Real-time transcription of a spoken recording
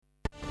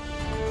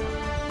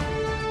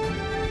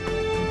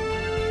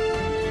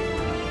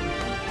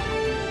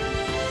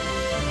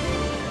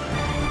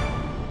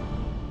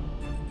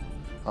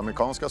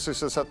Amerikanska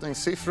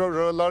sysselsättningssiffror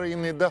rullar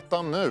in i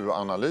detta nu.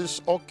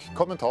 Analys och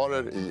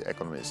kommentarer i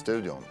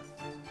Ekonomistudion.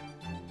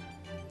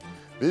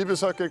 Vi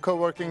besöker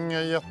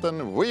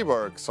coworking-jätten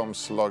WeWork som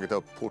slagit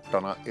upp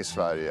portarna i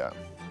Sverige.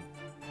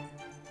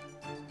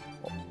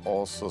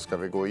 Och så ska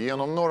vi gå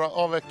igenom några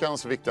av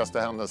veckans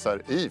viktigaste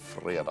händelser i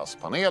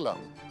fredagspanelen.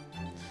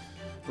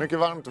 Mycket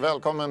varmt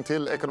välkommen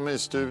till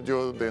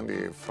Ekonomistudio. Det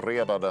är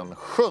fredag den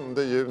 7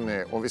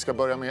 juni och vi ska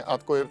börja med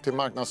att gå ut till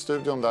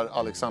marknadsstudion där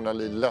Alexandra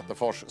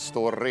Lettefors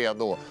står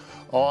redo.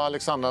 Ja,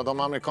 Alexandra, de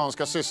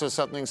amerikanska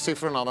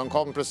sysselsättningssiffrorna de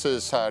kom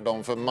precis här,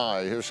 de för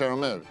maj. Hur ser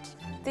de ut?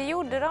 Det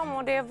gjorde de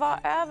och det var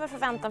över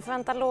förväntan.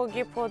 Förväntan låg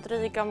ju på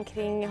drygt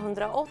omkring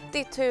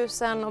 180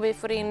 000 och vi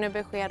får in nu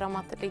besked om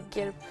att det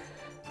ligger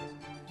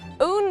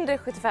under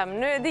 75.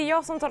 Nu, det är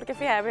jag som tolkar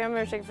fel, jag ber om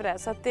ursäkt för det.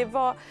 Så att det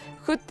var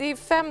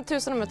 75 000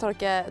 om jag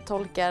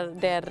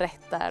tolkar det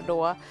rätt där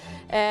då.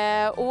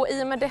 Och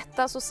i och med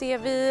detta så ser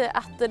vi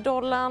att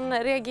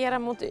dollarn reagerar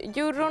mot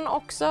euron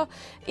också.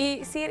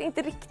 Ser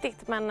inte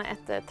riktigt, men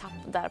ett tapp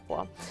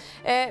därpå.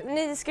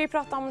 Ni ska ju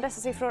prata om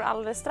dessa siffror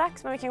alldeles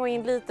strax, men vi kan gå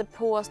in lite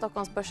på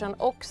Stockholmsbörsen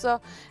också.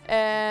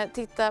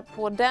 Titta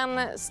på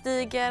den,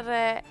 stiger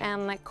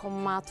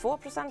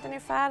 1,2%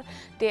 ungefär.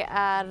 Det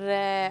är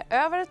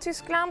över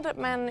Tyskland,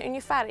 men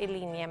ungefär i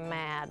linje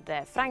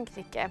med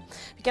Frankrike.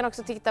 Vi kan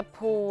också titta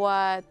på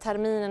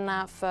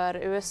terminerna för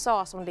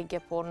USA som ligger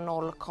på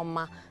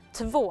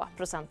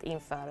 0,2%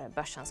 inför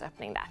börsens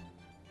öppning där.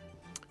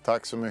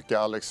 Tack så mycket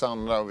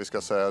Alexandra, och vi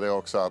ska säga det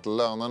också att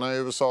lönerna i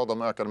USA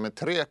de ökade med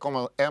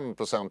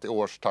 3,1% i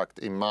årstakt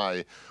i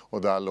maj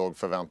och där låg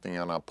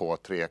förväntningarna på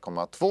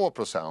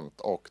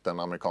 3,2% och den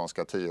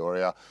amerikanska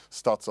 10-åriga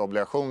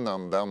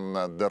statsobligationen den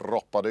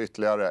droppade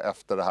ytterligare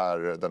efter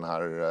den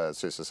här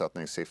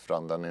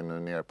sysselsättningssiffran. Den är nu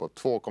ner på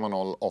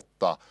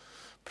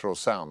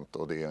 2,08%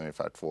 och det är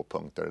ungefär 2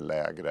 punkter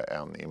lägre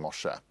än i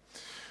morse.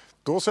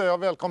 Då säger jag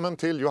välkommen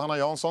till Johanna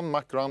Jansson,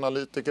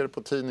 makroanalytiker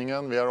på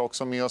tidningen. Vi har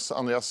också med oss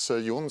Andreas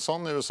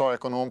Jonsson,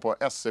 USA-ekonom på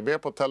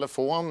SEB på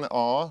telefon.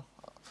 Ja,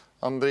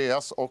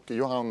 Andreas och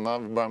Johanna,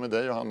 vi börjar med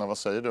dig Johanna. Vad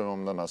säger du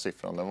om den här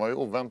siffran? Den var ju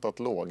oväntat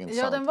låg, inte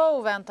sant? Ja, den var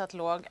oväntat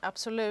låg,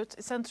 absolut.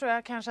 Sen tror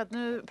jag kanske att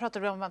nu pratar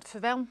vi om att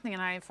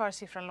förväntningarna inför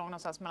siffran låg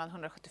någonstans mellan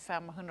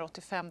 175 och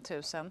 185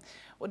 000.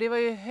 Och det var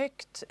ju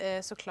högt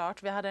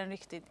såklart. Vi hade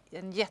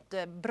en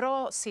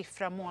jättebra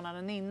siffra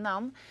månaden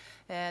innan.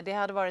 Det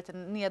hade varit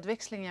en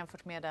nedväxling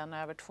jämfört med den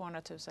över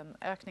 200 000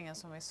 ökningen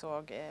som vi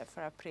såg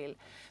för april.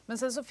 Men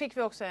sen så fick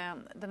vi också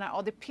den här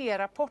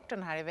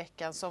ADP-rapporten här i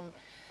veckan som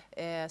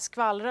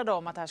skvallrade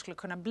om att det här skulle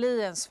kunna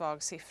bli en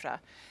svag siffra.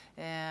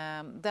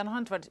 Den har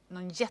inte varit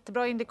någon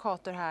jättebra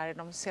indikator här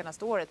de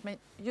senaste året, men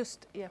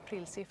just i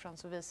aprilsiffran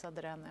så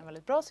visade den en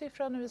väldigt bra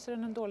siffra, nu visar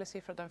den en dålig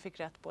siffra. Den fick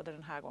rätt både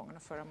den här gången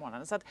och förra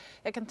månaden. Så att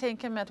jag kan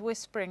tänka mig att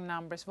whispering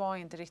numbers var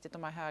inte riktigt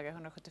de här höga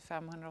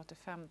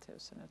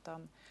 175-185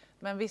 000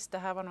 men visst, det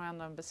här var nog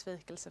ändå en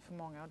besvikelse för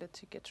många och det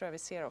tror jag vi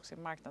ser också i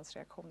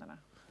marknadsreaktionerna.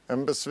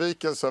 En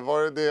besvikelse,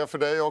 var det för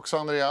dig också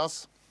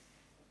Andreas?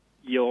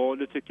 Ja,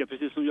 det tycker jag.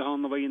 Precis som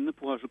Johanna var inne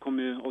på här så kom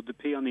ju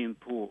ADP:n in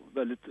på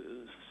väldigt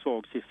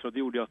svag siffra. Det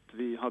gjorde att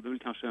vi hade väl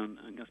kanske en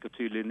ganska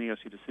tydlig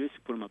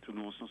nedsidesrisk på de här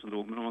prognoserna som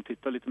låg. Men om man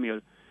tittar lite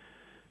mer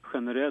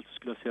generellt så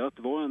skulle jag säga att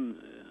det var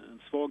en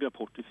svag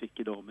rapport vi fick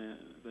idag med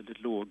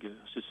väldigt låg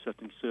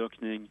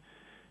sysselsättningsökning.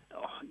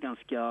 Ja,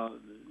 ganska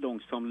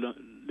långsam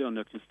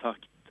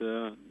löneökningstakt.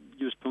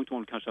 Ljuspunkten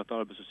var kanske att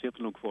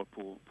arbetslösheten låg kvar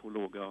på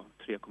låga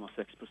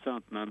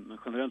 3,6%. Men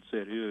generellt så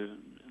är det ju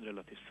en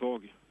relativt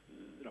svag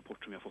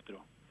rapport som vi har fått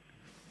idag.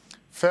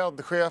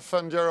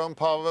 Fed-chefen Jerome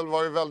Powell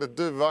var ju väldigt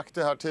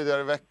duvaktig här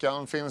tidigare i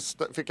veckan.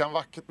 Fick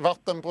han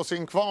vatten på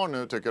sin kvarn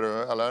nu tycker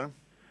du, eller?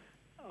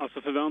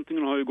 Alltså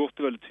förväntningarna har ju gått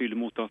väldigt tydligt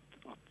mot att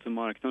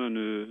marknaden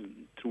nu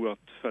tror att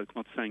Fed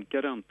kommer att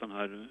sänka räntan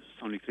här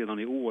sannolikt redan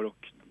i år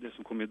och det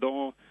som kom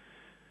idag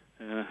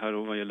här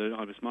och vad gäller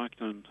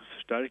arbetsmarknaden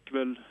förstärker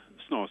väl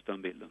snarast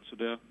den bilden. Så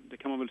det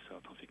kan man väl säga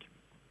att han fick.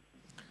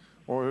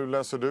 Och hur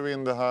läser du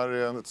in det här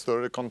i en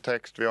större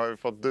kontext? Vi har ju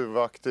fått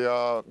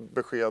duvaktiga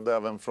besked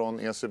även från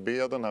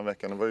ECB den här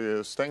veckan. Det var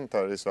ju stängt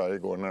här i Sverige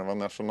igår när det var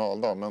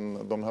nationaldag,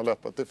 men de höll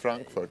öppet i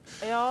Frankfurt.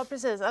 Ja,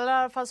 precis. Eller i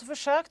alla fall så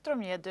försökte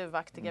de ge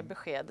duvaktiga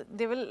besked.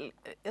 Det är väl,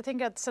 jag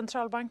tänker att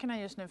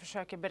centralbankerna just nu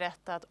försöker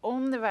berätta att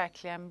om det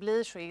verkligen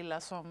blir så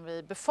illa som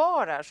vi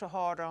befarar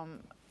så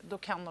då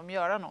kan de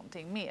göra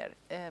någonting mer.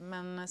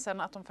 Men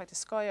sen att de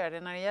faktiskt ska göra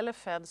det. När det gäller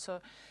Fed så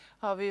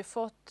har vi ju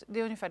fått, det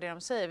är ungefär det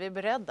de säger, vi är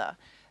beredda.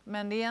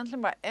 Men det är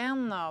egentligen bara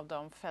en av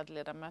de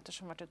Fed-ledamöter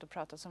som varit ute och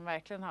pratat som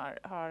verkligen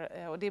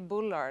har och det är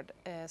Bullard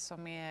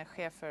som är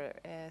chef för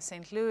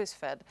St. Louis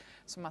Fed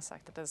som har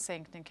sagt att en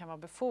sänkning kan vara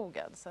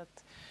befogad.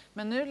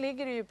 Men nu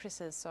ligger det ju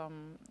precis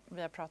som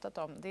vi har pratat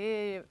om. Det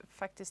är ju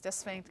faktiskt, det har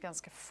svängt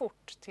ganska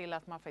fort till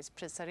att man faktiskt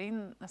prisar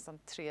in nästan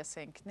tre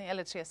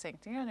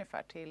sänkningar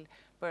ungefär till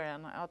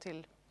början,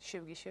 till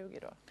 2020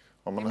 då.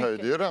 Ja, man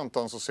höjde ju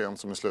räntan så sent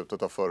som i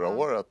slutet av förra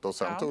året och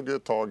sen tog det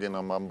ett tag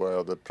innan man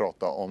började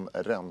prata om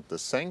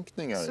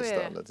räntesänkningar Så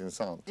istället.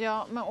 Intressant.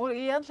 Ja, men och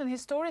egentligen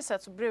historiskt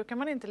sett så brukar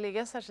man inte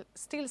ligga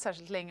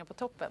särskilt länge på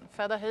toppen.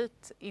 Fed har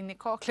höjt in i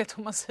kaklet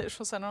om man säger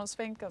så, sen har de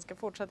svängt ganska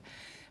fortsatt.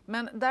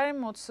 Men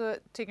däremot så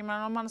tycker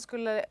man om man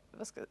skulle,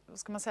 vad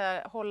ska man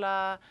säga,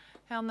 hålla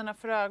händerna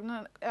för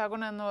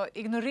ögonen och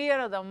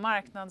ignorera den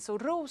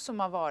marknadsoro som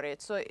har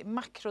varit, så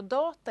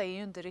makrodata är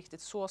ju inte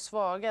riktigt så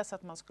svaga så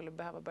att man skulle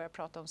behöva börja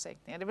prata om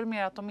sänkningar. Det är väl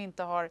mer att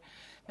vi har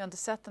inte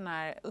sett den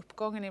här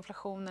uppgången,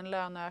 inflationen,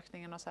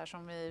 löneökningen och så här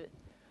som vi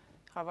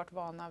har varit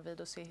vana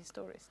vid att se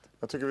historiskt.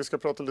 Jag tycker vi ska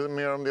prata lite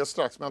mer om det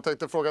strax, men jag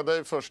tänkte fråga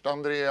dig först,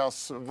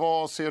 Andreas.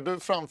 Vad ser du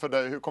framför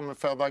dig? Hur kommer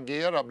Fed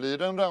agera? Blir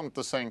det en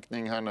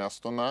räntesänkning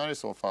härnäst och när i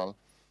så fall?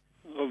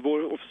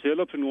 Vår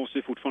officiella prognos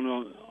är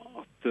fortfarande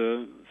att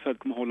Fed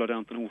kommer hålla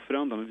räntan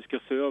oförändrad, men vi ska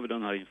se över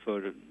den här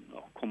inför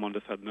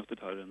kommande Fed-mötet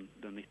här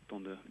den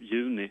 19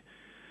 juni.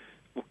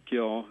 Och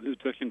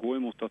utvecklingen går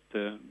emot att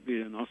det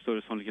blir en allt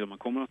större sannolikhet att man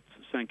kommer att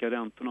sänka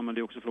räntorna, men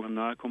det är också frågan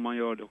när kommer man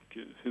göra det och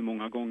hur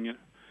många gånger.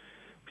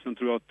 Sen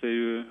tror jag att det är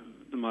ju,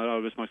 de här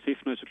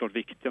arbetsmarknadssiffrorna är såklart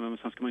viktiga, men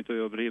sen ska man inte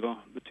överdriva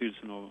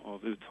betydelsen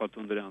av utfallet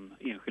under en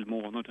enskild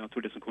månad. Jag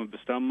tror det som kommer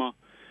bestämma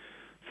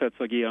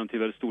Feds agerande till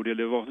väldigt stor del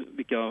är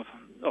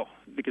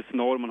vilket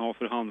scenario man har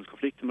för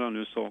handelskonflikten mellan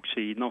USA och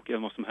Kina och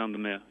även vad som händer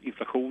med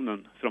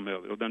inflationen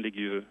framöver. Och den ligger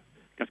ju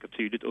ganska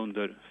tydligt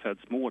under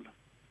Feds mål.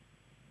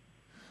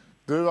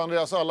 Du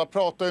Andreas, alla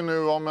pratar ju nu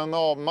om en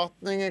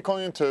avmattning i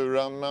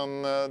konjunkturen,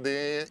 men det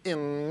är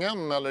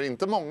ingen, eller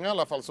inte många i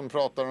alla fall, som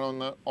pratar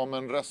om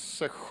en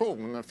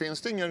recession.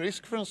 Finns det ingen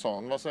risk för en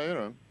sån? Vad säger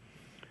du?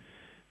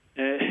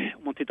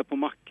 Om man tittar på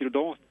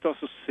makrodata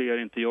så ser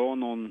inte jag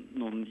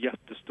någon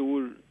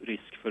jättestor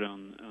risk för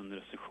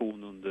en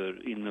recession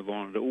under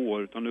innevarande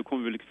år. Utan nu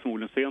kommer vi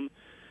förmodligen se en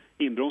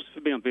inbromsning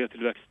för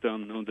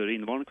BNP-tillväxten under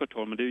innevarande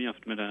kvartal, men det är ju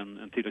jämfört med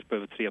en tillväxt på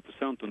över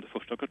 3% under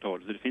första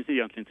kvartalet. Så det finns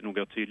egentligen inte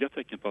några tydliga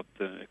tecken på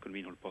att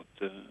ekonomin håller på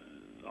att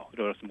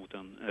röra sig mot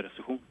en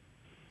recession.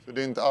 Så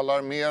det är inte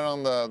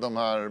alarmerande de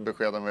här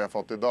beskeden vi har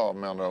fått idag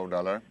med andra ord,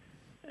 eller?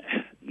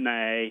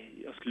 Nej,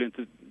 jag skulle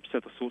inte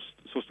sätta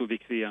så stor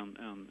vikt vid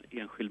en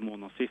enskild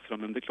månadssiffra,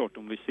 men det är klart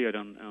om vi ser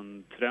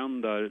en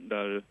trend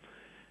där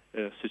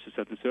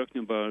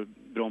sysselsättningsökningen börjar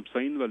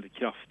bromsa in väldigt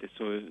kraftigt,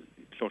 så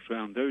klart så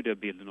ändrar ju det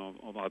bilden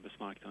av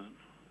arbetsmarknaden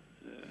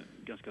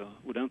ganska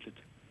ordentligt.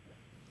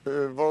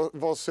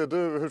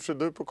 Hur ser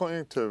du på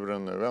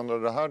konjunkturen nu? Ändrar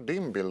det här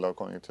din bild av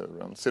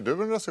konjunkturen? Ser du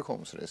en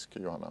recessionsrisk,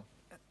 Johanna?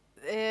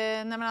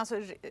 Nej men alltså,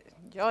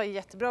 jag är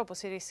jättebra på att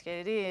se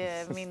risker. Det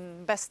är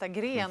min bästa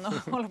gren att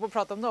hålla på och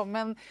prata om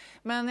dem.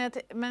 Men jag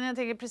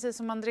tänker precis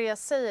som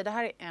Andreas säger, det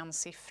här är en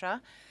siffra.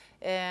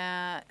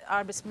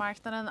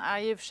 Arbetsmarknaden är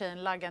ju i och för sig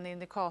en laggande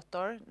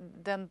indikator.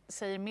 Den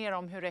säger mer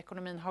om hur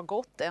ekonomin har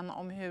gått än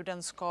om hur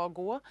den ska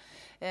gå.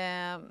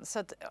 Så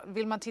att,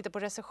 vill man titta på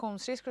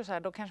recessionsrisker och så här,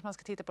 då kanske man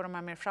ska titta på de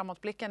här mer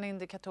framåtblickande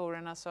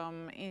indikatorerna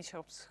som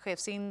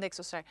inköpschefsindex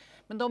och så här.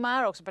 Men de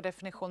är också per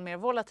definition mer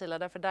volatila,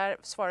 därför där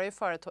svarar ju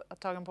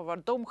företagen på vad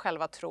de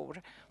själva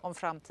tror om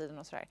framtiden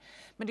och så där.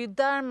 Men det är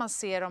där man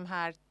ser de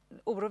här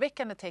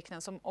oroväckande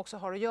tecknen som också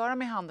har att göra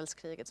med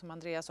handelskriget, som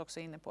Andreas också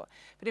är inne på.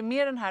 För det är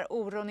mer den här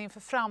oron inför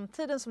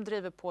framtiden som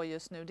driver på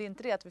just nu. Det är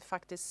inte det att vi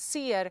faktiskt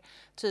ser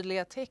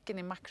tydliga tecken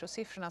i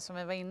makrosiffrorna som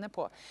vi var inne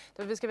på.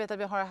 Då vi ska veta att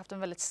vi har haft en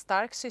väldigt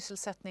stark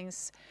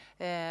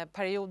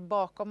sysselsättningsperiod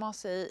bakom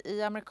oss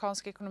i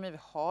amerikansk ekonomi. Vi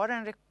har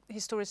en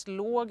historiskt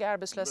låg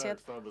arbetslöshet.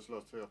 Lägsta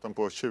arbetslösheten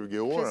på 20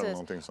 år. Precis. Eller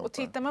någonting sånt. Och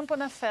tittar man på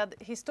när Fed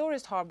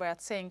historiskt har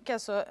börjat sänka,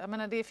 så jag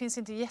menar, det finns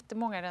inte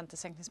jättemånga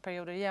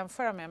räntesänkningsperioder att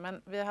jämföra med,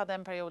 men vi hade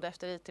en period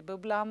efter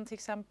IT-bubblan till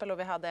exempel, och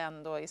vi hade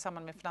en då i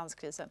samband med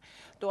finanskrisen.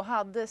 Då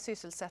hade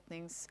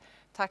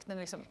sysselsättningstakten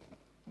liksom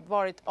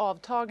varit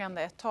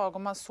avtagande ett tag,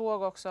 och man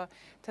såg också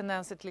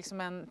tendenser till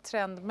liksom en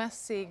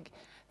trendmässig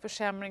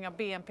försämring av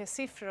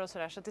BNP-siffror och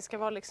sådär. Så att det ska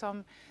vara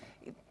liksom,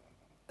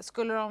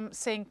 skulle de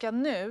sänka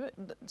nu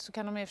så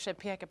kan de i och för sig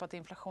peka på att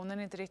inflationen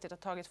inte riktigt har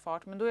tagit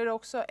fart. Men då är det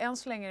också än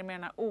så länge med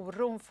den här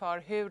oron för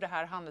hur det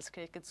här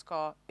handelskriget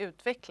ska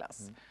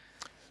utvecklas. Mm.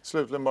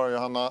 Slutligen bara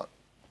Johanna,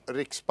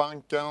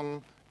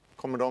 Riksbanken,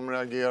 kommer de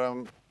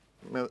reagera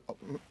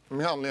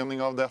med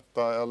anledning av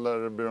detta,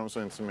 eller bryr de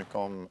sig inte så mycket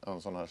om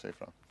en sån här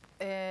siffra?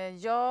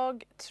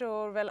 Jag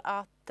tror väl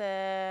att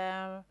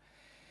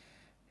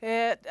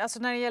alltså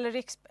när det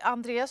gäller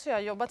Andreas och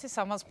jag jobbar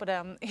tillsammans på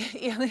den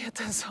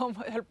enheten som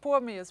höll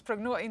på med just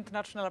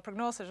internationella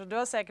prognoser, så du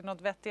har säkert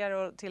något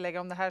vettigare att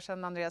tillägga om det här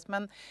sen, Andreas.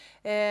 Men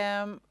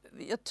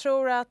jag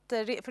tror att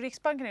för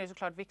Riksbanken är det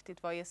såklart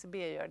viktigt vad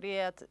ECB gör.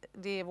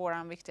 Det är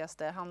vår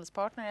viktigaste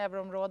handelspartner i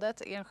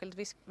euroområdet,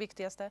 enskilt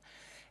viktigaste.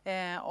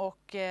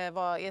 Och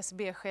vad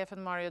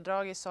ECB-chefen Mario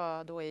Draghi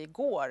sa då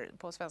igår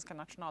på Svenska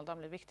nationaldagen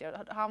blir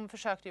viktigare. Han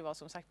försökte ju vara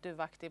som sagt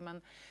duvaktig,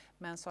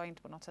 men sa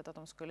inte på något sätt att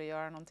de skulle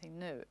göra någonting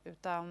nu.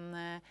 Utan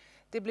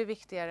det blir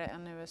viktigare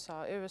än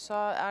USA.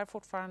 USA är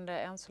fortfarande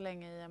än så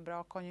länge i en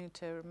bra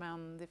konjunktur,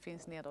 men det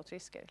finns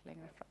nedåtrisker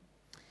längre fram.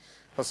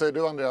 Vad säger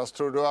du, Andreas?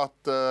 Tror du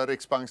att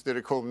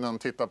Riksbanksdirektionen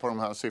tittar på de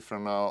här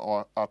siffrorna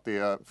och att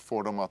det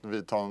får dem att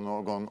vidta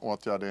någon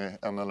åtgärd i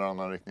en eller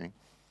annan riktning?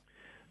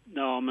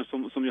 Ja, men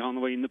som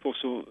Johanna var inne på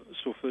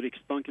så för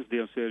Riksbankens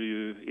del så är det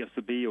ju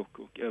ECB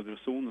och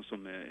eurozonen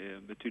som är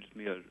betydligt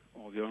mer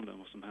avgörande än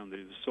vad som händer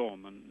i USA.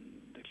 Men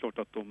det är klart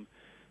att om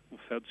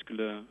Fed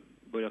skulle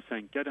börja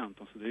sänka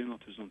räntan så det är ju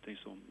naturligtvis någonting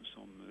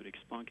som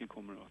Riksbanken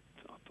kommer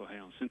att ta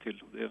hänsyn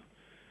till. Och det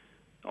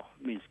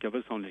minskar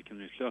väl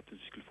sannolikheten ytterligare att vi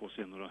skulle få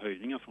se några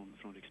höjningar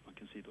från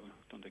Riksbankens sida.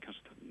 Utan det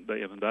kanske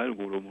även där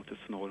går mot ett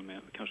scenario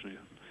med kanske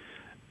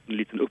en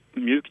liten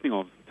uppmjukning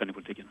av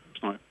penningpolitiken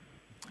snarare.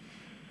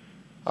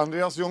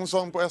 Andreas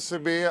Jonsson på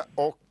SEB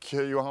och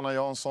Johanna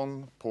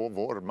Jansson på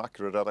vår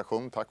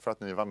makroredaktion. Tack för att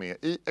ni var med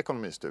i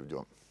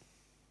Ekonomistudion.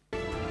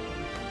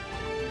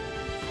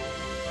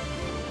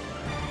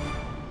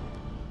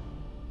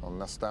 Och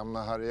nästa ämne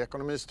här i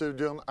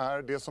Ekonomistudion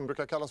är det som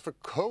brukar kallas för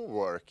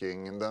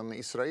coworking. Den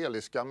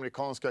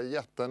israelisk-amerikanska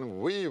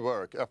jätten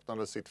WeWork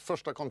öppnade sitt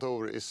första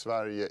kontor i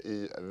Sverige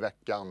i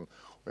veckan.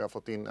 Och jag har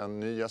fått in en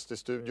ny gäst i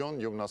studion,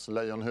 Jonas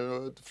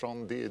Leijonhufvud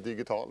från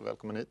Digital.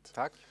 Välkommen hit.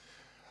 Tack.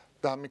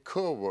 Det här med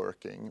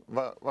coworking,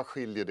 vad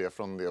skiljer det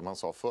från det man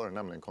sa förr,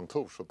 nämligen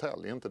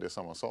kontorshotell? Är inte det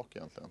samma sak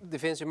egentligen? Det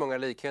finns ju många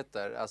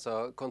likheter.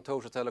 Alltså,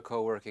 kontorshotell och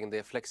coworking, det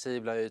är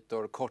flexibla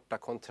ytor, korta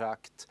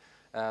kontrakt.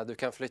 Du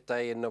kan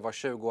flytta in och vara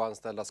 20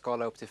 anställda,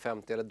 skala upp till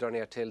 50 eller dra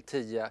ner till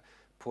 10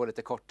 på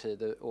lite kort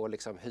tid och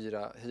liksom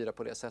hyra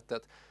på det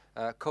sättet.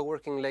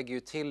 Coworking lägger ju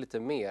till lite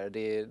mer.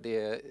 Det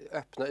är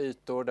öppna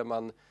ytor där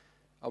man...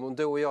 Om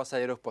du och jag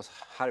säger upp oss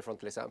härifrån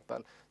till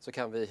exempel så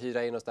kan vi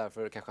hyra in oss där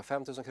för kanske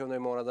 5 000 kronor i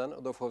månaden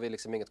och då får vi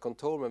liksom inget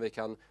kontor men vi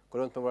kan gå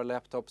runt med våra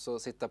laptops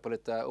och sitta på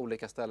lite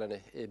olika ställen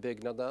i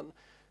byggnaden.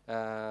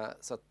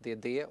 Så att det är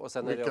det. Och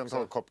sen vi är det kan också...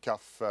 ta en kopp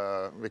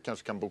kaffe, vi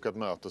kanske kan boka ett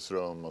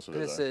mötesrum och så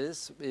vidare.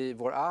 Precis, i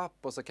vår app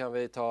och så kan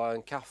vi ta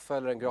en kaffe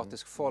eller en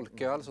gratis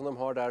folköl som de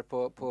har där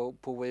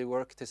på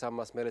WeWork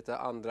tillsammans med lite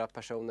andra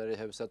personer i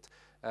huset.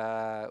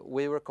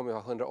 WeWork kommer ju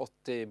ha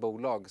 180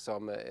 bolag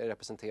som är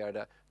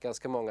representerade,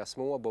 ganska många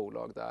små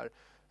bolag där.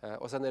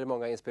 Och sen är det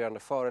många inspirerande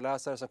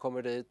föreläsare som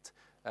kommer dit.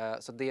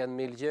 Så det är en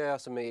miljö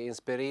som är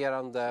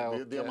inspirerande. Det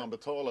är det man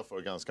betalar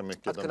för ganska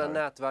mycket. Att kunna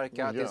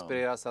nätverka, att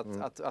inspireras,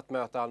 att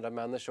möta andra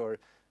människor.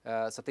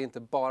 Så att det är inte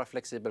bara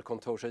flexibel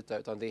kontorsyta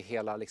utan det är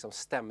hela liksom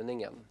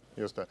stämningen.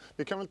 Just det.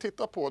 Vi kan väl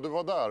titta på, du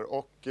var där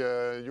och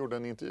gjorde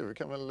en intervju. Vi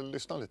kan väl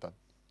lyssna lite.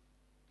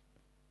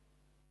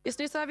 Just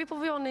nu så är vi på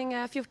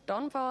våning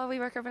 14 på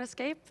WeWork Urban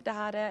Escape. Det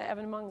här är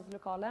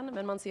evenemangslokalen,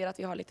 men man ser att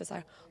vi har lite så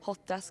här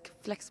hotdesk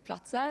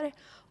flexplatser.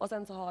 Och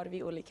sen så har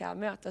vi olika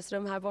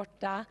mötesrum här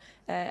borta,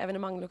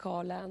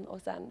 evenemanglokalen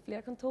och sen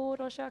flera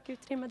kontor och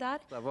kökutrymme där.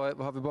 Vad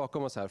har vi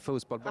bakom oss här?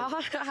 Fotboll?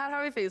 Ja, här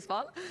har vi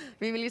fotboll.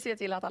 Vi vill ju se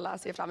till att alla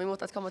ser fram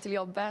emot att komma till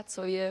jobbet,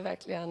 så vi är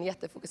verkligen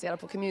jättefokuserade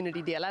på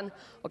community-delen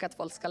och att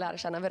folk ska lära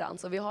känna varandra.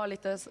 Så vi har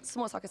lite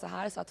små saker så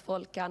här så att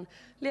folk kan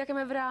leka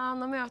med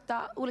varandra och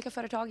möta olika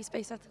företag i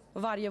spacet.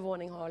 Varje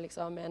våning har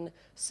liksom en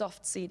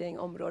soft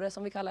seating-område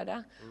som vi kallar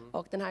det.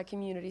 Och den här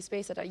community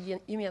spacet är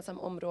ett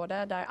gemensamt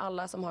område där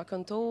alla som har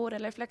kontor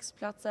eller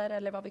flexplatser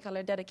eller vad vi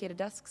kallar dedicated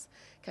desks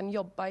kan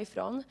jobba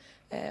ifrån.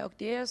 Och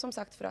det är som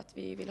sagt för att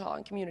vi vill ha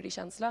en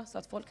community-känsla så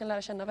att folk kan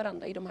lära känna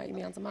varandra i de här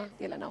gemensamma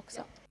delarna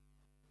också.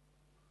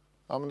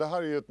 Ja, men det här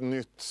är ju ett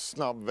nytt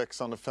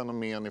snabbväxande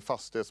fenomen i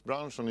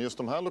fastighetsbranschen. Just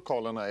de här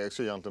lokalerna ägs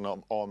ju egentligen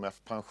av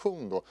AMF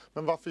Pension då.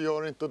 Men varför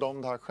gör inte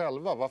de det här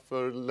själva?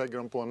 Varför lägger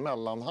de på en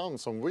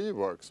mellanhand som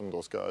WeWork som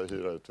då ska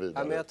hyra ut vidare?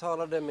 Ja, men jag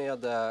talade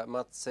med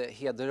Mats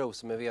Hederos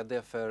som är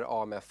vd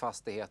för AMF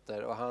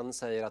Fastigheter och han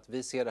säger att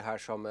vi ser det här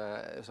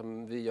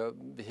som vi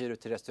hyr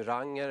ut till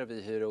restauranger,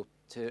 vi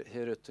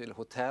hyr ut till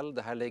hotell.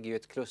 Det här ligger ju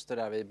ett kluster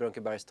där vid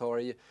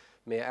Brunkebergstorg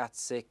med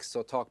At6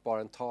 och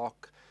takbaren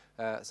Tak.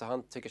 Så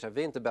han tycker så här,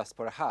 vi är inte bäst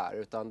på det här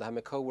utan det här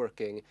med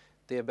coworking,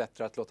 det är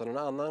bättre att låta någon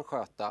annan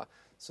sköta.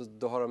 Så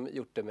då har de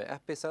gjort det med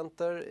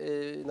Epicenter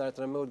i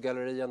närheten av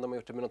Moodgallerien, de har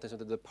gjort det med något som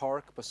heter The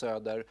Park på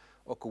Söder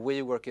och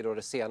WeWork är då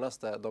det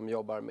senaste de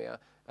jobbar med.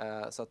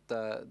 Så att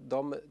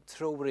de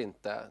tror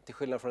inte, till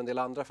skillnad från en del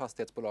andra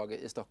fastighetsbolag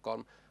i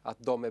Stockholm, att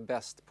de är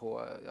bäst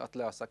på att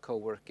lösa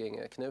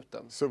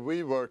coworking-knuten. Så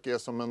WeWork är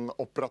som en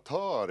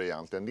operatör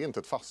egentligen, det är inte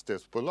ett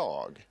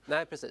fastighetsbolag?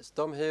 Nej, precis.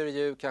 De hyr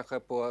ju kanske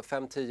på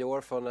 5-10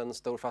 år från en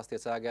stor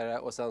fastighetsägare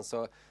och sen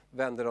så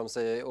vänder de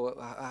sig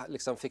och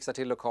liksom fixar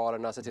till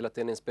lokalerna, ser till att det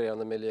är en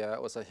inspirerande miljö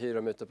och så hyr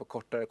de ut det på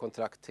kortare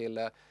kontrakt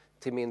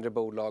till mindre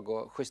bolag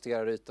och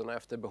justerar ytorna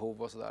efter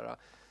behov och sådär.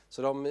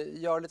 Så de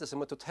gör lite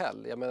som ett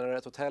hotell. Jag menar,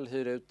 ett hotell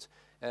hyr ut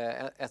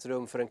ett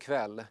rum för en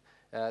kväll.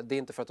 Det är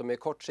inte för att de är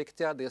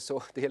kortsiktiga, det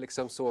är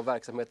liksom så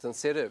verksamheten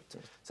ser ut.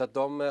 Så att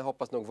de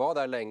hoppas nog vara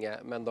där länge,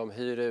 men de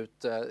hyr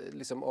ut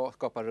liksom, och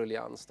skapar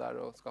rullians där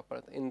och skapar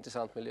en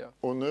intressant miljö.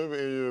 Och nu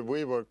är ju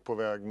WeWork på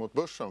väg mot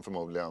börsen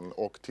förmodligen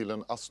och till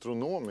en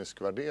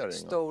astronomisk värdering.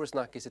 Stor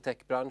snackis i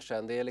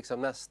techbranschen. Det är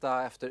liksom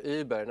nästa efter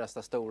Uber,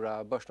 nästa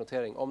stora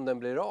börsnotering. Om den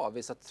blir av,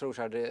 vissa tror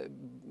så här,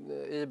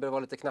 Uber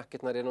var lite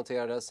knackigt när det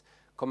noterades.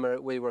 kommer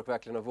WeWork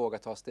verkligen att våga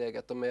ta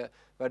steget. De är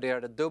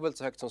värderade dubbelt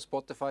så högt som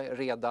Spotify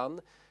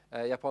redan.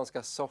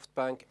 Japanska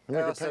Softbank. Hur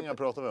mycket pengar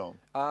pratar vi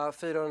om?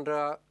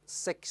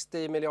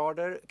 460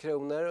 miljarder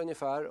kronor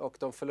ungefär, och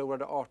de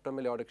förlorade 18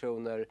 miljarder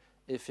kronor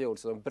i fjol.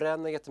 Så de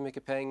bränner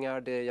jättemycket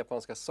pengar. Det är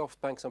japanska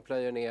Softbank som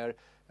plöjer ner.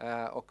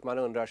 Och man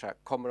undrar så här,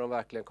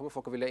 kommer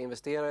folk att vilja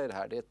investera i det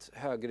här? Det är ett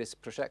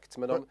högriskprojekt.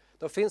 Men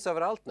de finns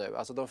överallt nu.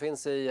 Alltså de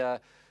finns i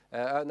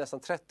nästan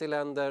 30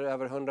 länder,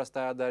 över 100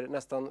 städer,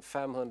 nästan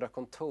 500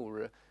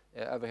 kontor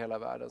över hela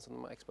världen som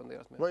de har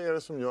expanderat med. Vad är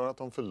det som gör att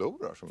de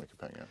förlorar så mycket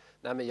pengar?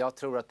 Nej, men jag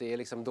tror att det är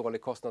liksom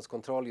dålig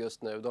kostnadskontroll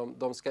just nu.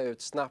 De ska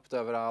ut snabbt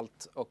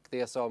överallt, och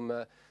det är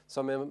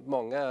som är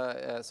många,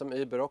 som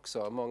Uber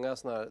också, många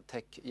sådana här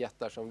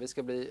techjättar som vi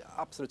ska bli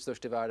absolut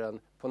störst i världen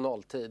på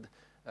nolltid.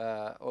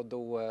 Och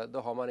då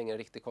har man ingen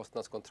riktig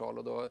kostnadskontroll,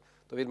 och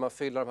då vill man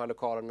fylla de här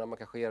lokalerna, man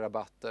kanske ger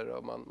rabatter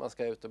och man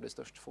ska ut och bli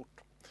störst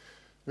fort.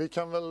 Vi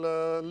kan väl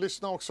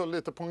lyssna också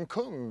lite på en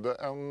kund,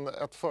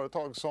 ett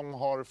företag som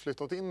har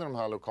flyttat in i de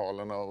här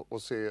lokalerna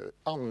och se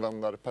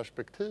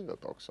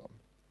användarperspektivet också.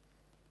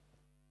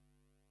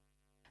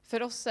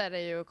 För oss är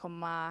det ju att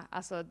komma,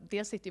 alltså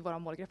dels sitter ju våra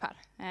målgrupp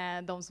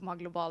här. De som har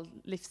global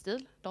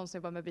livsstil, de som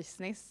jobbar med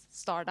business,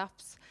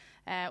 startups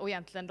och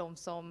egentligen de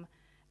som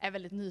är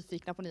väldigt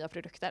nyfikna på nya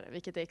produkter,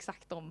 vilket är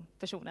exakt de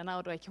personerna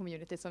och då är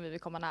community som vi vill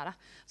komma nära.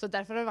 Så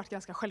därför har det varit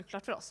ganska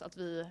självklart för oss att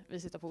vi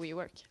sitter på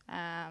WeWork.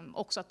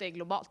 Också att det är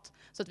globalt,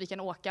 så att vi kan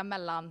åka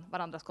mellan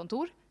varandras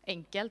kontor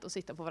enkelt och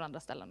sitta på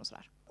varandras ställen och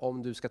sådär.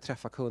 Om du ska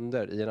träffa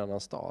kunder i en annan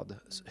stad,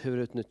 hur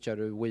utnyttjar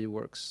du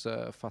WeWorks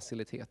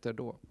faciliteter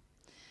då?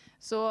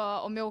 Så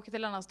om jag åker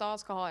till en annan stad och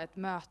ska ha ett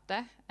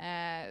möte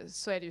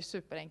så är det ju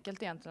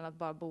superenkelt egentligen att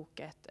bara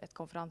boka ett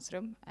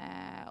konferensrum.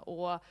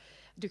 Och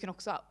du kan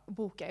också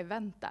boka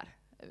event där.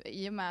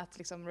 I och med att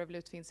liksom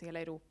Revolut finns i hela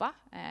Europa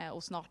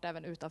och snart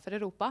även utanför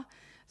Europa,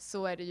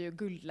 så är det ju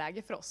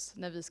guldläge för oss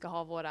när vi ska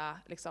ha våra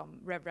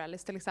liksom,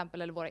 RevRallys till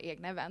exempel, eller våra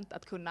egna event,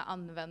 att kunna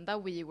använda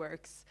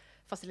WeWorks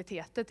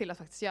faciliteter till att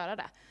faktiskt göra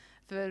det.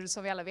 För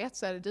som vi alla vet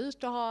så är det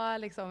dyrt att ha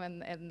liksom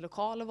en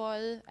lokal att vara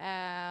i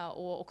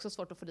och också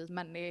svårt att få dit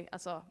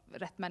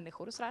rätt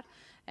människor och sådär.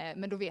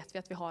 Men då vet vi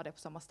att vi har det på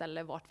samma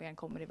ställe vart vi än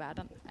kommer i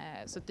världen.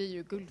 Så det är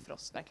ju guld för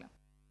oss verkligen.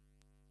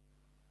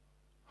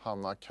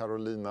 Hanna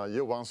Carolina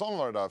Johansson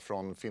var det där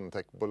från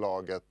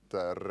fintechbolaget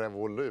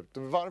Revolut.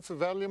 Varför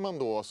väljer man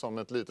då som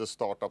ett litet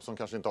startup som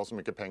kanske inte har så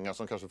mycket pengar,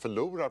 som kanske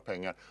förlorar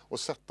pengar, och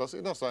sätta sig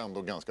i dessa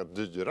ändå ganska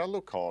dyra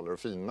lokaler och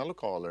fina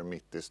lokaler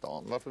mitt i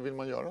stan? Varför vill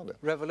man göra det?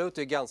 Revolut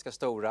är ganska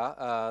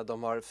stora.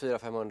 De har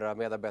 400-500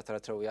 medarbetare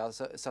tror jag.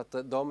 Så att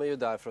de är ju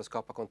där för att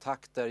skapa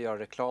kontakter, göra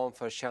reklam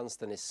för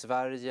tjänsten i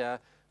Sverige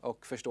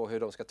och förstå hur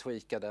de ska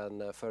tweaka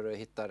den för att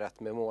hitta rätt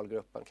med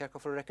målgruppen. Kanske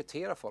för att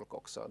rekrytera folk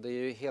också. Det är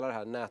ju hela det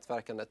här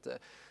nätverkandet.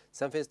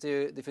 Sen finns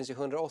det finns ju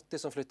 180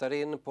 som flyttar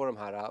in på de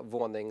här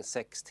våning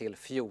 6 till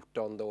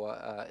 14 då,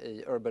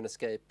 i Urban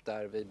Escape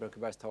där vid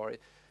Brunkebergstorg.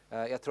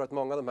 Jag tror att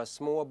många av de här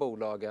små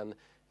bolagen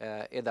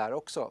är där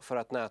också för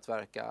att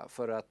nätverka,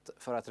 för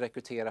att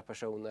rekrytera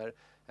personer,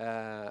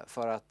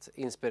 för att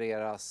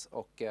inspireras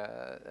och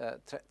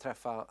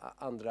träffa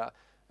andra.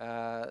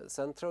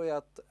 Sen tror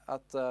jag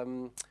att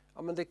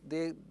ja, men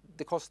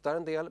det kostar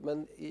en del,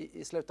 men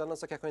i slutändan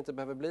så kanske det inte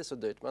behöver bli så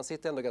dyrt. Man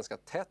sitter ändå ganska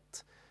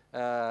tätt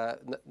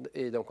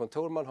i de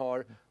kontor man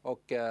har,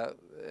 och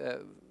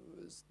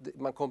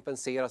man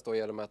kompenseras då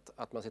genom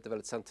att man sitter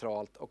väldigt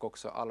centralt, och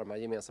också alla de här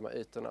gemensamma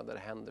ytorna där det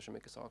händer så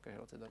mycket saker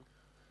hela tiden.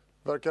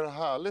 Verkar det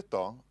härligt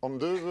då? Om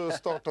du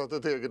startat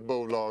ett eget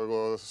bolag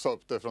och sa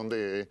upp det från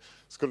DI,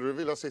 skulle du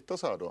vilja sitta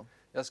så här då?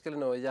 Jag skulle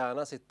nog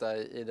gärna sitta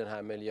i den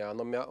här miljön.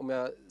 Om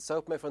jag sa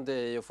upp mig från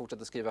DI och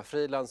fortsätter skriva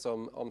frilans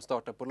om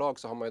startupbolag,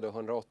 så har man ju då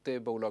 180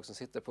 bolag som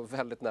sitter på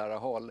väldigt nära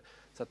håll.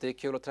 Så att det är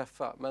kul att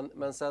träffa.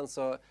 Men sen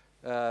så,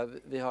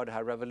 vi har det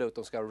här Revolut,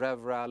 de ska ha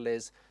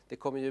RevRallys. Det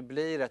kommer ju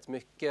bli rätt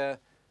mycket,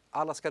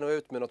 alla ska nå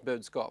ut med något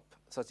budskap.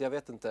 Så att jag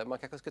vet inte, man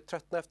kanske ska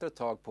tröttna efter ett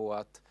tag på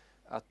att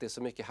det är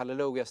så mycket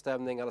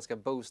halleluja-stämning, alla ska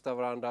boosta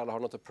varandra, alla har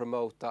något att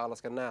promota, alla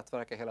ska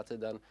nätverka hela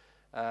tiden.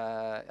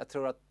 Jag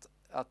tror att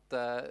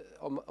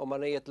om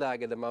man är i ett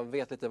läge där man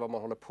vet lite vad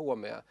man håller på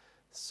med,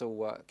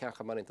 så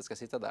kanske man inte ska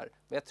sitta där.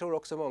 Men jag tror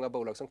också många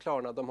bolag som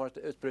Klarna, de har ett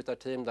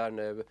utbrytarteam där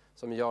nu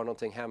som gör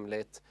någonting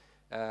hemligt.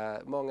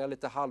 Många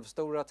lite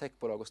halvstora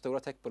techbolag och stora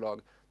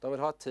techbolag, de vill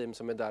ha ett team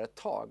som är där ett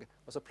tag,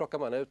 och så plockar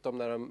man ut dem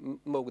när de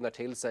mognar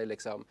till sig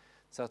liksom.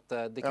 Så att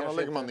det kanske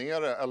lägger man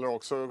ner det, eller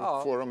också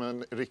får de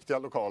en riktiga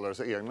lokaler,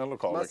 så egna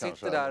lokaler man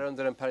kanske. sitter där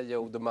under en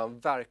period då man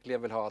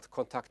verkligen vill ha ett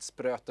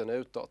kontaktspröten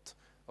utåt.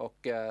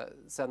 Och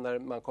sen när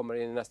man kommer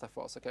in i nästa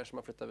fas så kanske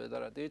man flyttar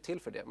vidare. Det är ju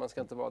till för det. Man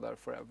ska inte vara där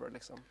forever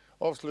liksom.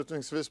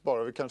 Avslutningsvis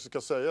bara, vi kanske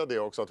ska säga det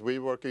också, att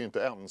WeWork är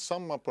inte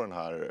ensamma på den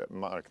här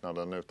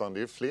marknaden, utan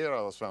det är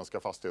flera svenska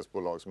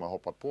fastighetsbolag som har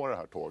hoppat på det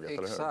här tåget,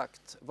 eller hur?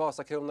 Exakt.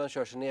 Vasakronan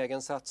kör sin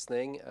egen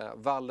satsning.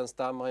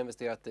 Wallenstam har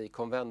investerat i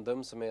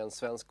Convendum som är en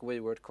svensk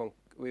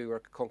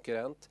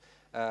WeWork-konkurrent.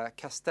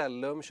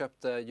 Castellum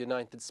köpte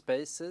United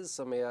Spaces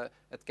som är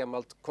ett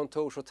gammalt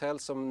kontorshotell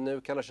som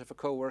nu kallar sig för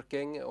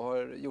coworking och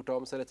har gjort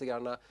om sig lite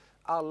grann.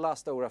 Alla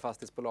stora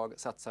fastighetsbolag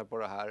satsar på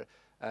det här.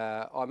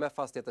 AMF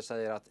Fastigheter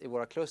säger att i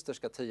våra kluster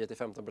ska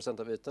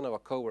 10-15% av ytorna vara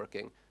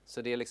coworking.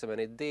 Så det är liksom en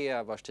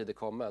idé vars tid är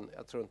kommen.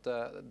 Jag tror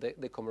inte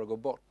det kommer att gå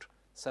bort.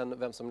 Sen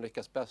vem som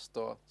lyckas bäst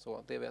och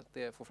så,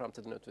 det får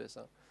framtiden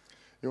utvisa.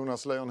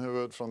 Jonas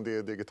Leijonhufvud från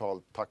DI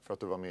Digital, tack för att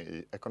du var med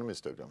i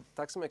Ekonomistudion.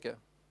 Tack så mycket.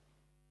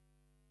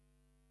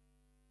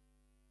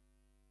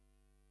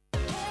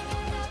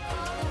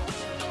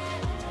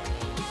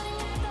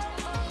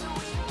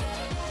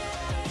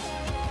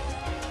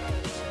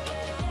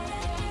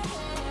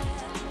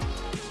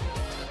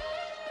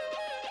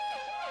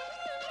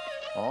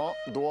 Ja,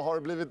 då har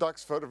det blivit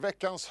dags för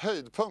veckans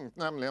höjdpunkt,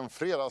 nämligen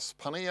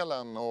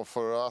Fredagspanelen. Och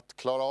för att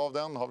klara av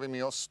den har vi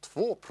med oss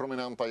 2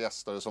 prominenta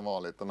gäster som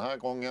vanligt. Den här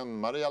gången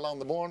Maria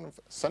Landeborn,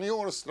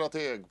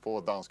 seniorstrateg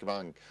på Danske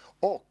Bank,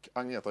 och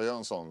Agneta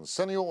Jönsson,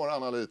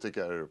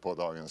 senioranalytiker på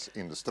Dagens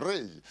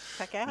Industri.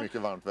 Tackar.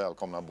 Mycket varmt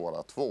välkomna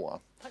båda två.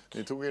 Tack.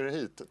 Ni tog er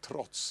hit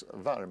trots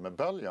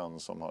värmeböljan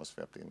som har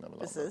svept in över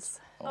landet.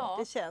 Precis. Ja.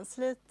 Det känns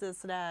lite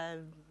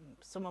sådär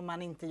som om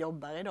man inte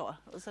jobbar idag.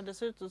 Och så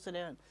dessutom så är det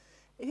en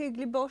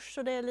hygglig börs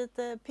och det är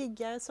lite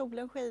piggare,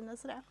 solen skiner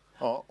sådär.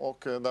 Ja, och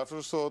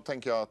därför så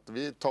tänker jag att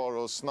vi tar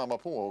och snabbar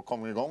på och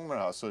kommer igång med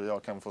det här så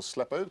jag kan få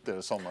släppa ut er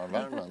i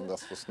sommarvärmen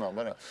desto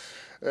snabbare.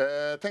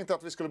 Tänkte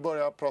att vi skulle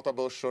börja prata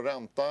börs och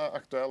ränta,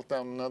 aktuellt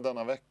ämne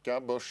denna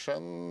vecka.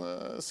 Börsen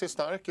ser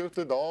stark ut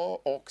idag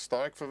och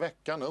stark för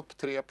veckan, upp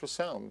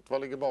 3%.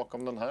 Vad ligger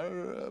bakom den här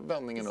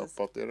vändningen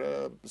uppåt? Är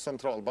det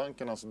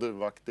centralbankernas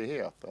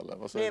duvaktighet? Eller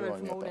vad säger Det är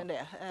väl du, förmodligen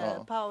det.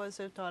 Ja. Powells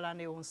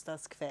uttalande i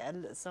onsdags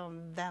kväll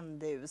som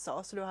vände i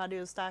USA. Så du hade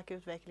ju en stark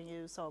utveckling i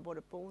USA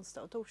både på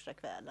onsdag och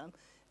torsdagskvällen.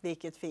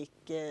 Vilket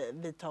fick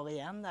vi tar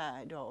igen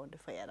där idag under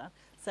fredag.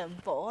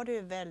 Sen var det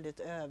ju väldigt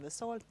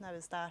översålt när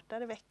vi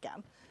startade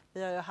veckan.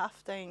 Vi har ju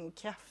haft en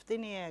kraftig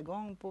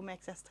nedgång på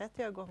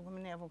OMXS30 har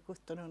kommit ner från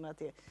 1700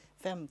 till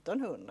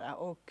 1500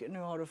 och nu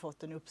har du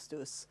fått en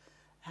uppstuss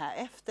här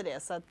efter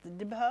det. Så att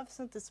det behövs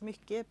inte så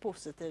mycket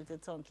positivt i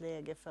ett sådant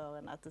läge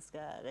förrän att det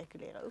ska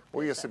rekulera upp.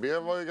 Och ECB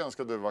var ju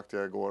ganska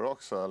duvaktiga igår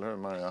också, eller hur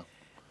Maria?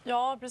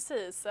 Ja,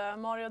 precis.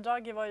 Mario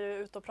Draghi var ju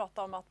ute och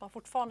pratade om att man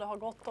fortfarande har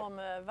gott om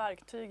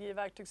verktyg i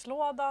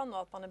verktygslådan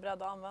och att man är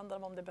beredd att använda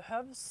dem om det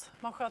behövs.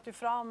 Man sköt ju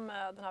fram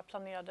den här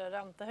planerade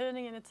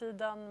räntehöjningen i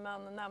tiden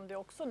men nämnde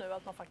också nu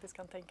att man faktiskt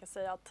kan tänka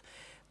sig att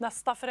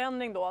nästa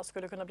förändring då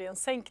skulle kunna bli en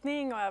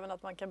sänkning och även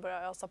att man kan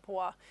börja ösa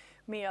på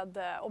med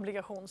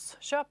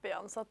obligationsköp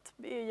igen. Så att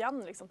igen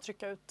liksom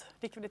trycka ut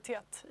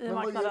likviditet i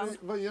marknaden.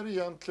 Vad är det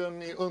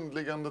egentligen i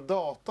underliggande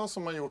data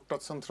som har gjort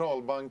att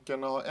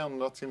centralbankerna har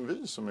ändrat sin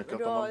vy så mycket att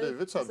de har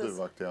blivit så här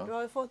duvaktiga? Du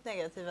har ju fått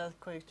negativa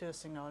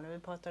konjunktursignaler. Vi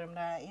pratade om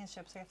det här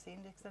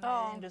inköpschefsindexen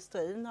i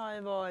industrin har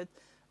ju varit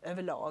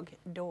överlag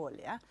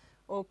dåliga.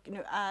 Och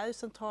nu är ju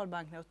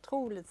centralbankerna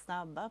otroligt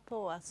snabba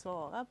på att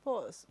svara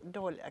på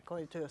dåliga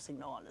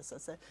konjunktursignaler. Så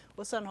att säga.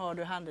 Och sen har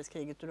du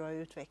handelskriget och du har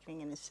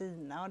utvecklingen i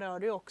Kina. Och det har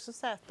du också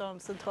sett de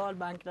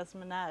centralbankerna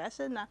som är nära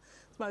Kina.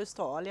 Som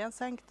Australien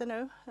sänkte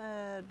nu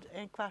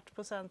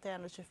 0,25% till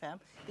 1,25.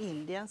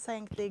 Indien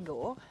sänkte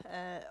igår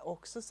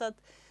också. Så att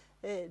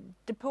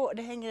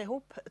det hänger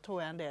ihop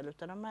tror jag en del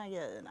av de här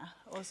grejerna.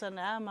 Och sen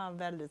är man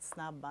väldigt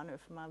snabba nu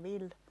för man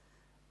vill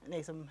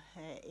liksom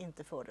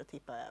inte få det att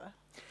tippa över.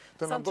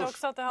 Sen tror jag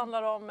också att det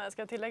handlar om,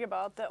 ska jag tillägga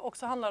bara, att det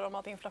också handlar om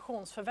att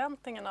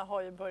inflationsförväntningarna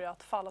har ju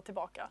börjat falla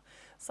tillbaka.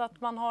 Så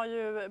att man har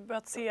ju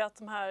börjat se att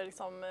de här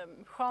liksom,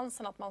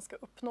 chansen att man ska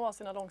uppnå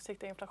sina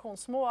långsiktiga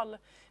inflationsmål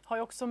har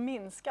ju också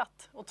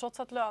minskat. Och trots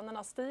att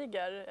lönerna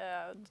stiger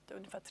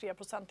ungefär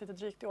 3% lite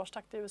drygt i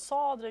årstakt i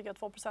USA, dryga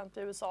 2%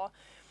 i USA,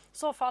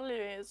 så faller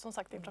ju som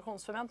sagt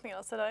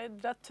inflationsförväntningarna. Så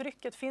det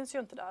trycket finns ju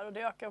inte där och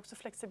det ökar också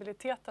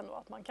flexibiliteten då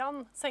att man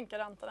kan sänka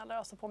räntan eller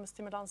ösa på med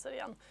stimulanser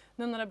igen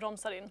nu när det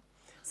bromsar in.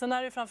 Sen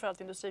är det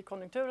framförallt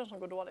industrikonjunkturen som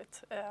går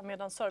dåligt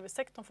medan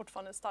servicesektorn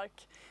fortfarande är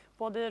stark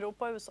både i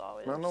Europa och USA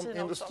och i Kina också. Men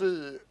om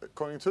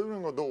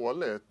industrikonjunkturen går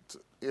dåligt,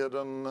 är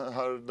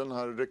den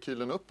här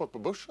rekylen uppåt på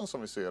börsen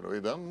som vi ser då,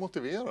 är den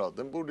motiverad?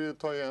 Den borde ju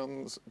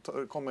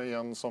komma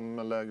igen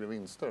som lägre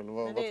vinster. Eller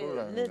vad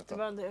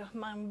tror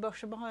du?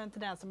 Börsen har en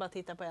tendens att bara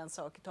titta på en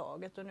sak i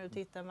taget och nu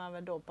tittar man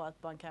väl då på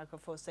att man kanske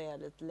får se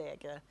lite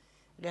lägre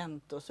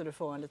räntor så du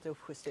får en liten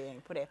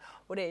uppjustering på det.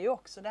 Och det är ju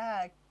också det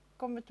här,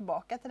 kommer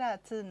tillbaka till det här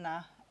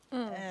TINA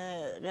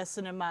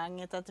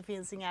resonemanget att det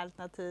finns inga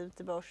alternativ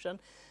till börsen.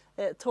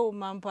 Tror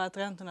man på att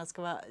räntorna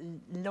ska vara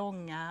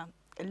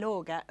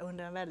låga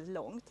under en väldigt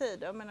lång tid,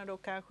 jag menar då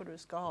kanske du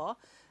ska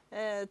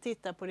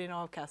titta på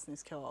dina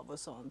avkastningskrav och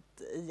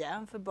sånt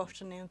igen, för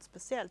börsen är ju inte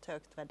speciellt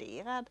högt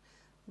värderad.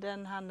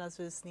 Den handlas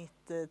i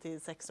snitt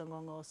till 16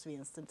 gånger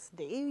årsvinsten, så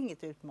det är ju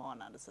inget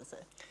utmanande så att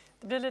säga.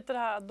 Det blir lite det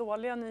här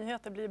dåliga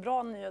nyheter blir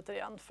bra nyheter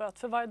igen. För att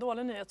för varje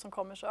dålig nyhet som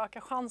kommer så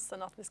ökar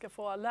chansen att vi ska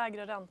få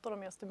lägre räntor och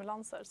mer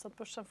stimulanser. Så att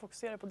börsen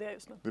fokuserar på det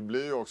just nu. Det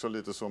blir ju också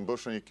lite så,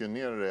 börsen gick ju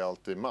ner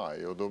rejält i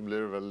maj och då blir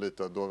det väl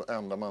lite, då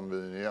ändrar man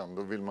vyn igen.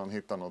 Då vill man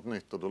hitta något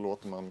nytt och då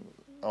låter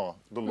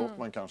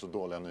man kanske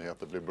dåliga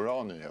nyheter bli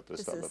bra nyheter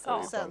istället för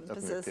att hitta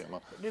ett nytt tema.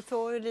 Du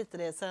får ju lite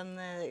det. Sen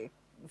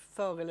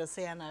förr eller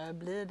senare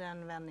blir det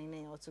en vändning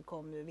neråt så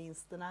kommer ju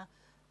vinsterna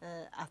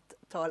att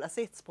tala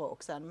sitt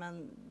språk sen.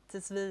 Men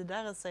tills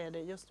vidare så är det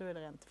just nu är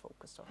det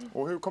räntefokus då.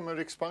 Och hur kommer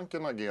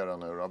Riksbanken agera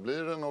nu då?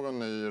 Blir det någon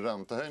ny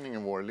räntehöjning i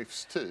vår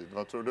livstid?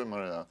 Vad tror du,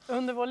 Maria?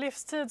 Under vår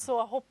livstid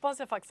så hoppas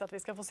jag faktiskt att vi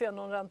ska få se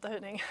någon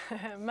räntehöjning.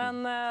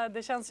 Men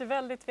det känns ju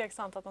väldigt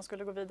tveksamt att man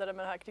skulle gå vidare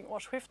med det här kring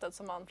årsskiftet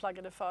som man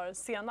flaggade för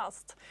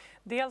senast.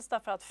 Dels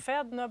därför att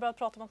Fed nu har börjat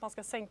prata om att man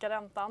ska sänka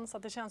räntan, så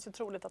att det känns ju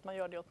troligt att man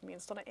gör det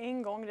åtminstone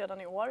en gång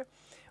redan i år.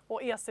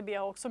 Och ECB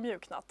har också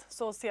mjuknat.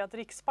 Så att se att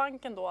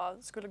Riksbanken då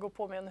skulle gå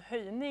på med en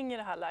höjning i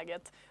det här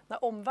läget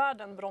när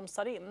omvärlden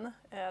bromsar in.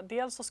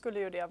 Dels så skulle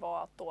ju det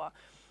vara att då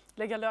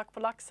lägga lök på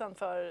laxen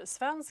för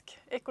svensk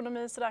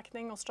ekonomis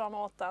räkning och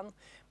strama åt den.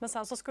 Men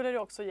sen så skulle det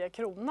också ge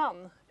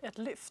kronan ett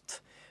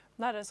lyft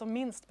när det som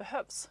minst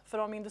behövs. För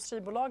om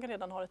industribolagen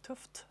redan har det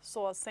tufft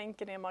så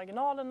sänker det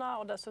marginalerna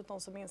och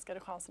dessutom så minskar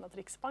det chansen att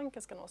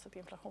Riksbanken ska nå sitt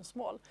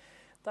inflationsmål.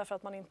 Därför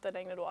att man inte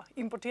längre då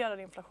importerar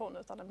inflation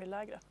utan den blir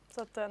lägre.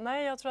 Så att,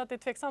 nej, jag tror att det är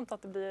tveksamt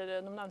att det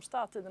blir de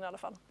närmsta tiden i alla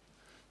fall.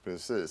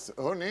 Precis.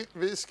 Hörrni,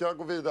 vi ska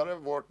gå vidare.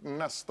 Vårt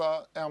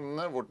nästa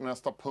ämne, vårt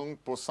nästa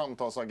punkt på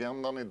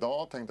samtalsagendan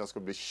idag tänkte jag ska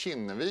bli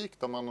Kinnevik.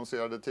 De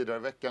annonserade tidigare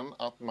i veckan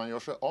att man gör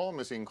sig av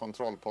med sin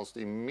kontrollpost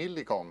i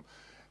Millicom.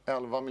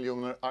 11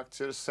 miljoner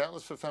aktier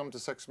säljs för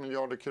 56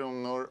 miljarder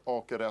kronor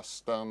och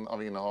resten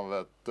av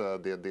innehavet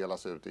det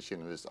delas ut till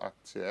Kinneviks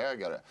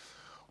aktieägare.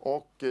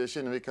 Och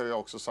Kinnevik har ju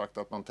också sagt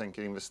att man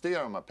tänker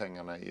investera de här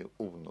pengarna i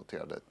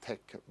onoterade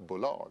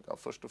techbolag. Ja,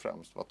 först och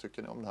främst, vad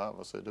tycker ni om det här?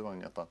 Vad säger du,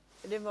 Agneta?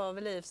 Det var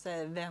väl i och för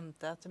sig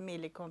väntat.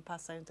 Millicom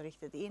passar ju inte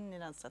riktigt in i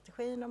den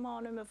strategin de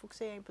har nu med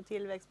fokusering på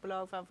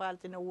tillväxtbolag,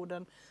 framförallt i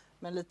Norden,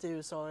 men lite i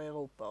USA och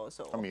Europa och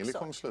så. Har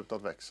Millicom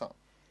slutat växa?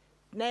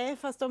 Nej,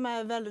 fast de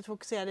är väldigt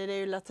fokuserade. Det är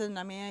ju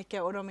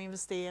Latinamerika och de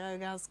investerar ju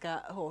ganska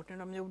hårt nu.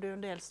 De gjorde ju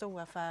en del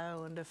stora affärer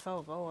under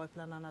förra året.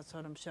 Bland annat så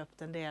har de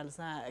köpt en del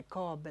såna här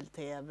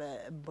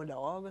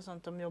kabel-tv-bolag och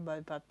sånt. De jobbar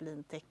ju på att bli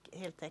en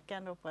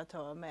heltäckande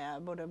operatör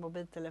med både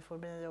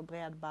mobiltelefoni och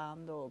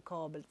bredband och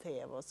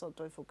kabel-tv och sånt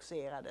och är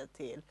fokuserade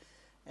till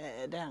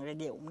den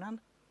regionen.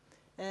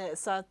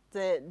 Så att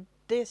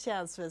det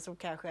känns väl som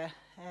kanske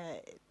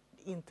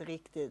inte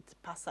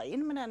riktigt passar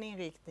in med den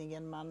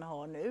inriktningen man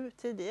har nu.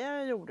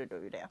 Tidigare gjorde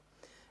du ju det.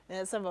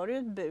 Sen var det ju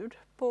ett bud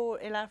på,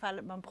 eller i alla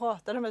fall man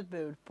pratade om ett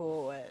bud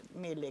på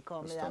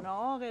Millicom i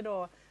januari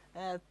då.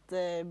 Ett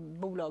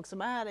bolag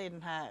som är i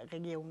den här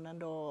regionen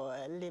då,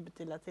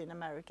 Liberty Latin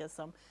America,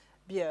 som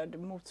bjöd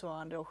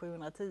motsvarande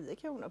 710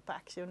 kronor per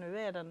aktie och nu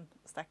är den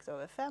strax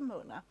över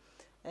 500.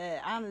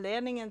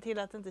 Anledningen till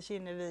att inte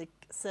Kinnevik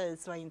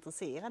sägs vara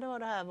intresserade av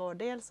det här var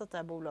dels att det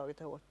här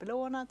bolaget är hårt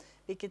belånat,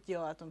 vilket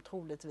gör att de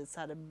troligtvis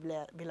hade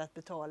velat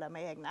betala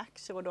med egna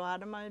aktier och då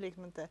hade man ju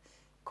liksom inte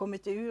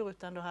kommit ur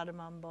utan då hade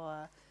man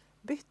bara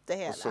bytt det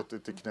hela. Och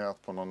suttit i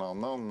knät på någon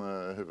annan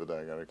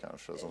huvudägare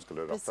kanske som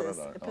skulle ratta det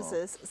där.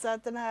 Precis, så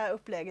att det här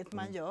upplägget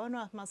man gör nu,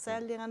 att man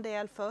säljer en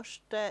del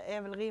först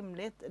är väl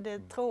rimligt.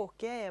 Det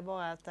tråkiga är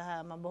bara att det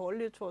här, man behåller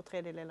ju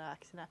 2/3 av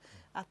aktierna,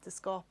 att det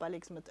skapar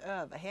liksom ett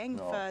överhäng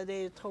för det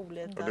är ju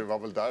troligt och det var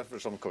väl därför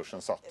som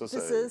kursen satte sig.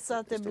 Precis, så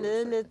att det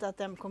blir lite att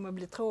den kommer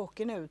bli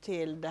tråkig nu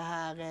till det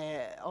här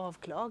är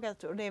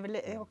avklagat och det är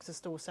väl också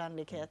stor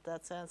sannolikhet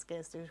att svenska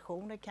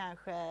institutioner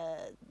kanske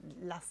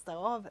lastar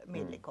av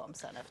Millicom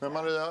sen efter. Men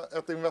Maria,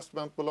 ett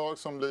investmentbolag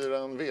som blir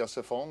en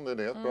VC-fond, är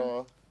det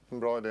en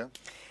bra idé?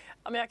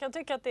 Ja, men jag kan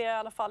tycka att det i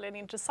alla fall är en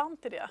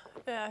intressant idé.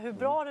 Hur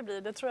bra det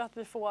blir, det tror jag att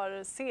vi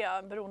får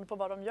se beroende på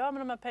vad de gör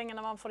med de här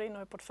pengarna man får in och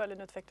hur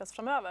portföljen utvecklas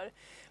framöver.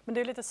 Men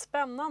det är lite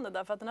spännande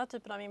därför att den här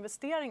typen av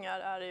investeringar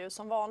är det ju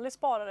som vanlig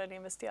sparare eller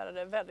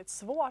investerare väldigt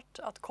svårt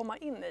att komma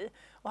in i.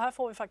 Och här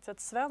får vi faktiskt ett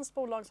svenskt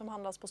bolag som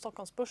handlas på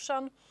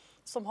Stockholmsbörsen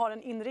som har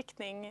en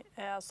inriktning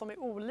som är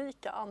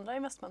olika andra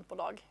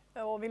investmentbolag.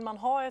 Och vill man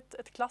ha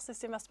ett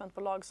klassiskt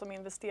investmentbolag som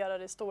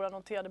investerar i stora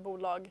noterade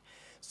bolag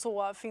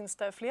så finns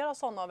det flera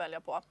sådana att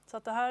välja på. Så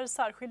att det här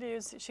särskiljer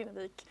ju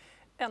Kinnevik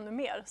ännu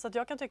mer. Så att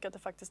jag kan tycka att det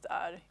faktiskt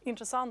är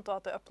intressant och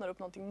att det öppnar upp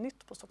någonting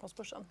nytt på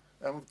Stockholmsbörsen.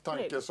 En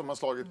tanke som har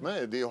slagit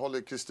mig, det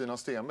håller Kristina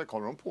Stenbeck,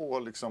 håller de på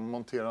att liksom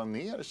montera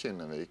ner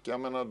Kinnevik? Jag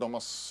menar, de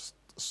har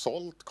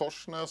sålt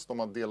Korsnäs, de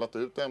har delat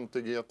ut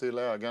MTG till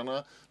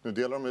ägarna. Nu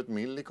delar de ut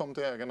Millicom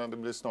till ägarna, det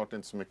blir snart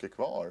inte så mycket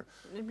kvar.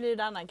 Det blir en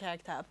annan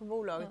karaktär på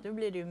bolaget. Nu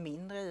blir det ju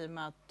mindre i och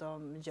med att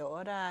de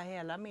gör det här.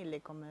 Hela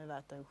Millicom är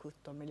värt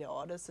 17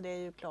 miljarder så det är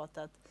ju klart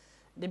att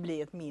det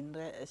blir ett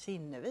mindre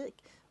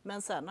Kinnevik.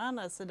 Men sen å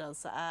andra sidan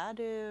så är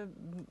det ju,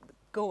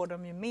 går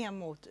de ju mer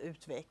mot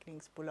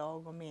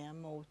utvecklingsbolag och mer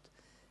mot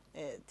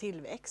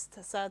tillväxt.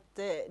 Så att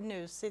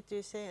nu sitter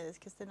ju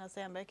Kristina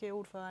Stenbeck är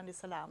ordförande i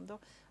Zalando.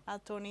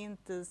 Att hon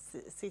inte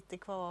sitter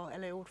kvar,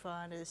 eller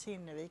ordförande i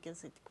Kinnevik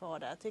sitter kvar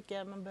där, tycker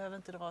jag man behöver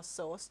inte dra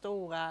så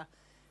stora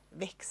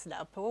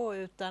växlar på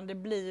utan det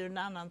blir ju en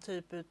annan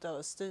typ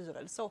av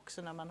styrelse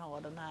också när man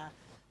har den här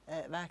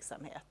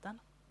verksamheten.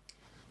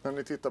 När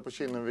ni tittar på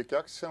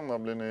Kinnevik-aktien, då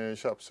blir ni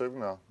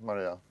köpsugna,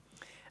 Maria?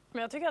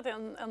 Men jag tycker att det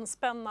är en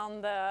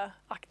spännande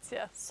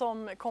aktie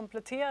som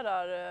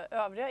kompletterar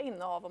övriga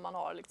innehav om man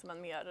har liksom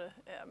en mer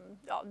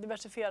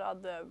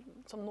diversifierad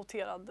som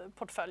noterad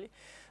portfölj.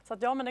 Så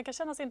att men det kan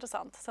kännas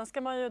intressant. Sen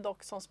ska man ju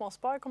dock som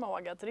småsparare komma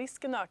ihåg att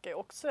risken ökar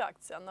också i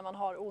aktien när man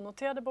har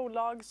onoterade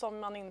bolag som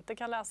man inte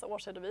kan läsa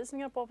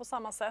årsredovisningar på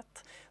samma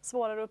sätt.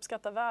 Svårare att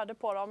uppskatta värde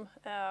på dem.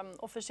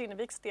 Och för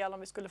Kinneviks del, om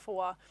vi skulle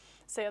få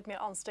säga ett mer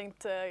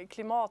ansträngt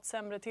klimat,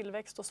 sämre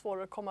tillväxt och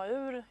svårare att komma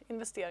ur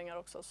investeringar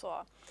också,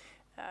 så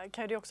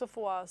kan det också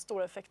få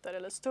stora effekter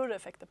eller större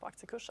effekter på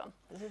aktiekursen.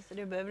 Precis,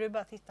 du behöver ju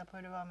bara titta på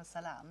hur det var med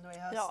Zalando i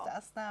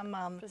höstas när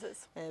man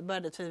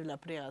började tvivla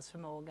på deras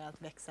förmåga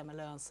att växa med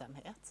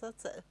lönsamhet så att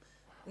säga.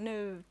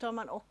 Nu tar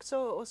man också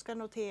och ska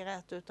notera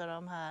ett av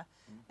de här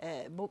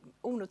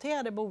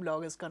onoterade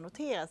bolagen ska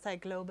noteras. Här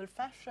Global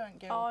Fashion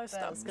Group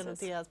ska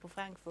noteras på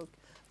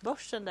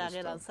Frankfurt-börsen där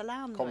redan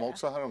Zalando kom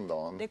också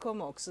häromdagen. Det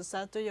kommer också, så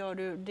att då gör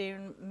du, det är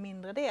en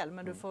mindre del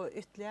men du får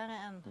ytterligare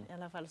en i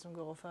alla fall som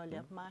går att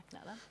följa på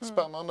marknaden.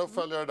 Spännande att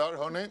följa det där.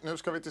 Hörrni, nu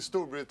ska vi till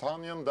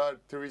Storbritannien där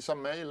Theresa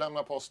May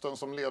lämnar posten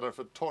som ledare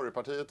för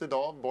Torypartiet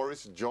idag.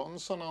 Boris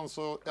Johnson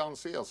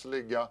anses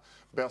ligga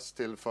bäst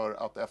till för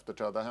att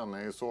efterträda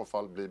henne, i så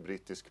fall bli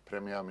brittisk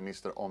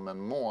premiärminister om en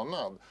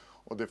månad.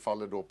 Och det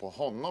faller då på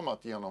honom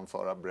att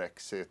genomföra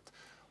Brexit.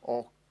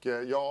 Och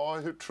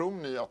hur tror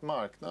ni att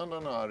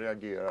marknaderna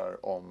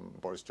reagerar om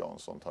Boris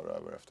Johnson tar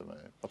över efter mig?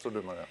 Vad tror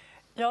du, Maria?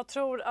 Jag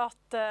tror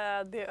att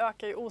det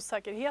ökar ju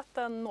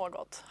osäkerheten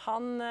något.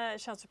 Han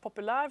känns ju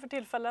populär för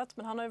tillfället,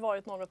 men han har ju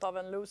varit något av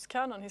en loose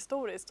cannon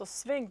historiskt och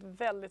svängt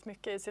väldigt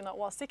mycket i sina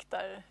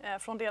åsikter.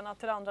 Från det ena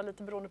till det andra,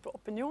 lite beroende på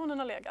opinionen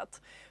har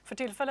legat. För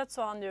tillfället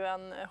så är han ju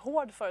en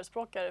hård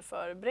förespråkare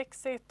för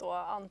Brexit och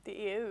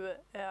anti-EU.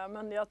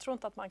 Men jag tror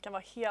inte att man kan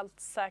vara helt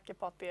säker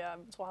på att det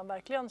är så han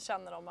verkligen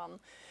känner om man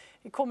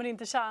kommer in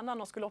till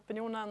kärnan och skulle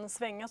opinionen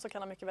svänga så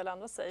kan han mycket väl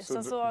ändra sig.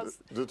 Så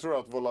du tror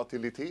att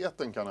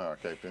volatiliteten kan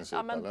öka i princip?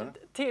 Ja, men eller?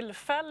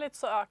 Tillfälligt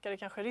så ökar det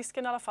kanske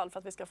risken i alla fall för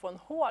att vi ska få en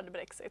hård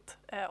Brexit.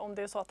 Om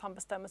det är så att han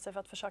bestämmer sig för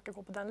att försöka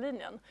gå på den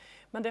linjen.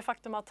 Men det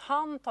faktum att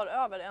han tar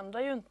över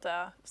ändrar ju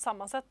inte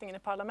sammansättningen i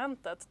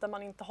parlamentet där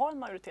man inte har en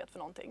majoritet för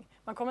någonting.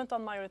 Man kommer inte ha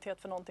en majoritet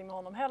för någonting med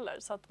honom heller.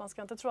 Så att man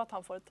ska inte tro att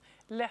han får ett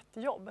lätt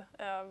jobb.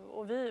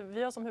 Och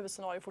vi har som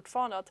huvudscenario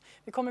fortfarande att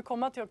vi kommer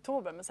komma till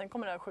oktober men sen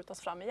kommer det att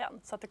skjutas fram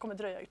igen. Så att det kommer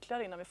dröja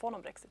ytterligare innan vi får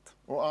någon Brexit.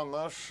 Och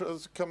annars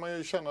kan man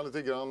ju känna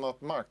lite grann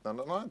att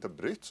marknaden har inte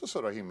brytt sig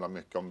så himla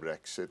mycket om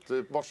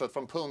Brexit. Bortsett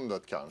från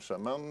pundet kanske.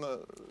 Men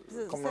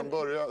kommer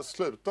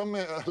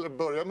de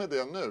börja med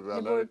det nu?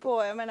 Det beror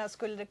på. Jag menar,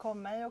 skulle det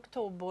komma i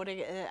oktober och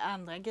det är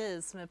andra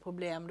grejer som är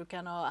problem. Du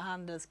kan ha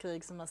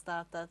handelskrig som har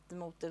startat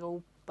mot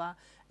Europa.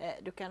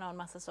 Du kan ha en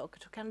massa saker.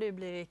 Så kan det ju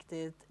bli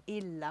riktigt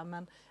illa.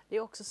 Men det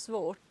är också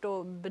svårt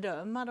att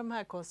bedöma de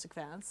här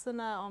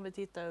konsekvenserna om vi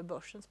tittar ur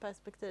börsens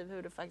perspektiv.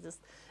 Hur det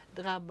faktiskt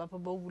drabbar på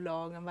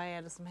bolagen. Vad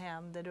är det som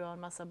händer? Du har en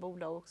massa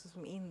bolag också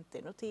som inte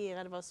är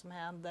noterade. Vad som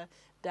händer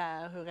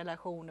där. Hur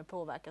relationer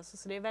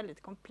påverkas. Så det är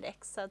väldigt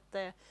komplext. Så att,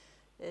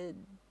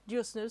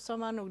 just nu så har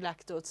man nog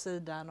lagt åt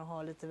sidan och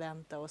har lite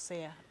vänta och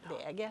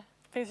se-läge.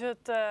 Det finns ju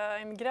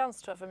en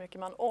gräns tror jag, för hur mycket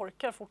man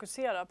orkar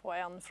fokusera på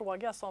en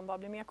fråga som bara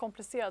blir mer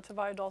komplicerad för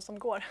varje dag som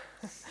går.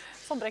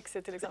 Som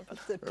Brexit till exempel.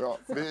 Ja,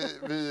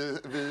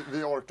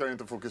 vi orkar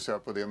inte fokusera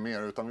på det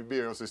mer utan vi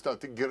ber oss istället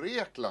till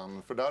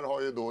Grekland. För där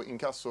har ju då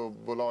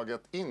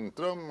inkassobolaget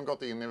Intrum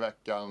gått in i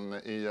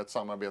veckan i ett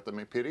samarbete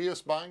med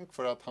Piraeus Bank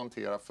för att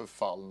hantera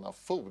förfallna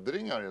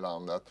fordringar i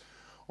landet.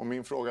 Och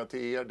min fråga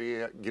till er,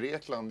 det är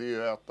Grekland är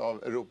ju ett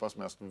av Europas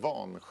mest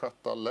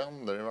vanskötta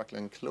länder. Det är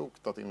verkligen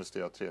klokt att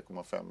investera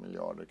 3,5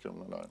 miljarder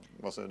kronor där.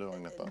 Vad säger du,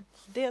 Agneta?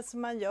 Det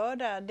som man gör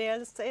där,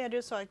 dels är det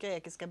ju så att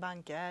grekiska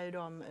banker är ju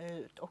de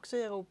också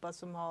i Europa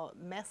som har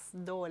mest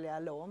dåliga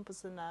lån på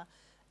sina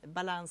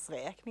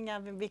balansräkningar,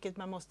 vilket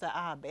man måste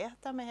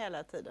arbeta med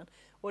hela tiden.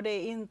 Och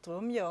det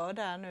Intrum gör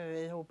där nu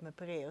ihop med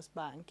Piraeus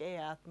Bank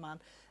är att man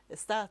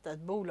startar ett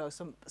bolag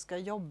som ska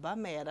jobba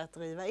med att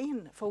driva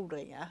in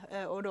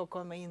fordringar. Och då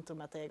kommer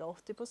Intrum att äga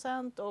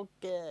 80% och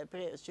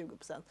Piraeus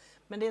 20%.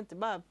 Men det är inte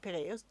bara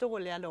Piraeus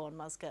dåliga lån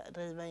man ska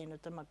driva in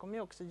utan man kommer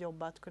ju också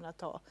jobba att kunna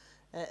ta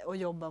och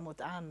jobba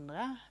mot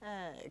andra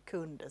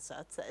kunder så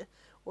att säga.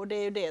 Och det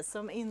är ju det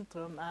som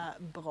Intrum är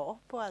bra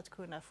på, att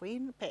kunna få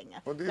in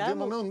pengar. Och det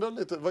man undrar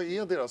lite, vad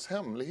är deras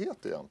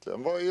hemlighet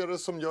egentligen? Vad är det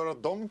som gör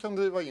att de kan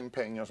driva in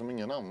pengar som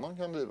ingen annan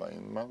kan driva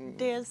in?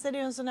 Dels är det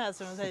ju en sån här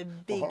som de säger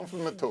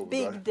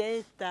big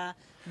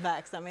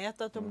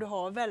data-verksamhet. Att om du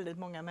har väldigt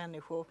många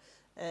människor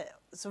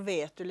så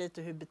vet du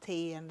lite hur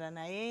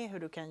beteendena är, hur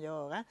du kan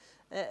göra.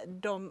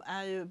 De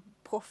är ju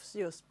proffs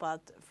just på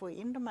att få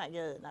in de här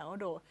grejerna och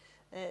då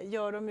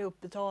gör de ju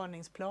upp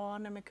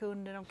betalningsplaner med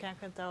kunder. De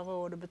kanske inte har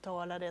råd att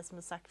betala det som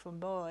är sagt från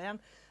början.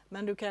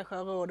 Men du kanske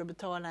har råd att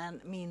betala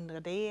en mindre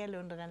del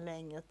under en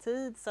längre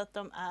tid. Så att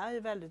de är ju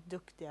väldigt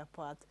duktiga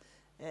på att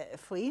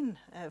få in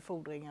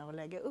fordringar och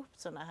lägga upp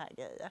sådana här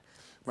grejer.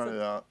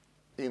 Maria,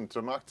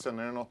 Intrum-aktien,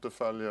 är det något du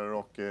följer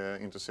och är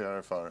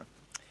intresserad för?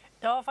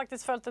 Jag har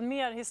faktiskt följt den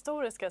mer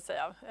historiskt ska jag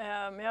säga.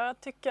 Men jag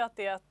tycker att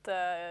det är ett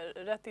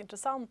rätt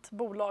intressant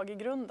bolag i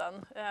grunden.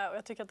 Och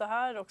jag tycker att det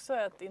här också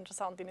är ett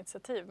intressant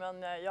initiativ.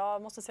 Men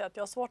jag måste säga att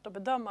jag har svårt att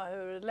bedöma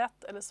hur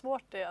lätt eller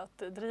svårt det är att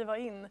driva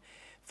in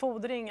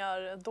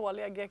fordringar,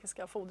 dåliga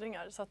grekiska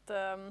fordringar. Så att,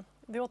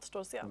 det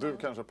återstår att se. Du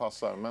kanske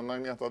passar, men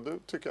Agneta, du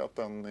tycker att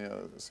den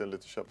ser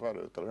lite köpvärd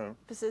ut, eller hur?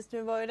 Precis,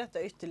 nu var ju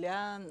detta ytterligare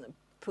en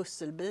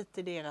pusselbit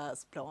i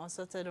deras plan.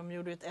 Så att de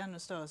gjorde ett ännu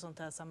större sånt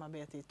här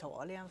samarbete i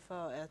Italien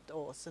för ett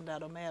år sedan där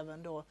de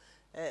även då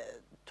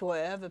tog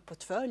över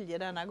portföljer.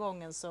 Denna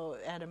gången så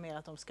är det mer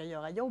att de ska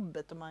göra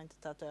jobbet. De har inte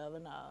tagit över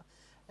några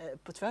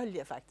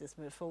portföljer faktiskt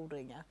med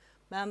fordringar.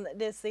 Men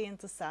det ser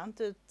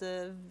intressant ut.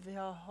 Vi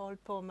har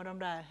hållit på med de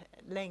där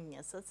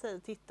länge så att säga.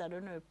 Tittar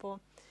du nu på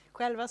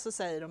själva så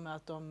säger de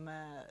att de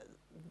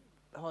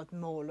har ett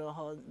mål att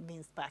ha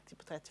vinst på aktier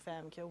på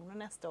 35 kronor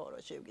nästa år,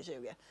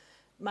 2020.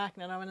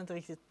 Marknaden har väl inte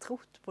riktigt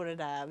trott på det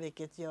där,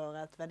 vilket gör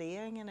att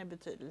värderingen är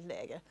betydligt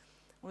lägre.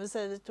 Om vi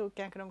säger att de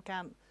kanske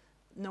kan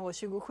nå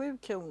 27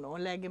 kronor och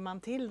lägger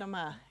man till de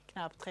här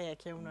knappt 3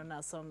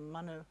 kronorna som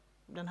man nu,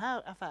 den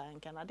här affären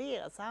kan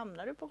addera, så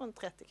hamnar du på runt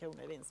 30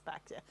 kronor i vinst på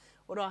aktie.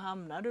 Och då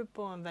hamnar du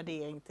på en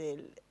värdering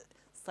till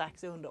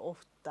strax under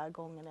 8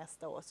 gånger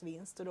nästa års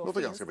vinst. Och då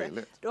låter ganska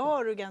billigt. Då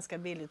har du ganska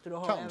billigt och du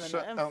har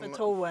Kanske även en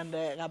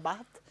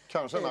förtroenderabatt.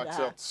 Kanske en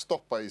aktie att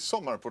stoppa i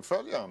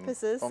sommarportföljen.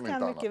 Precis, om kan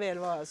inte mycket väl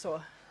vara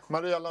så.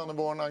 Maria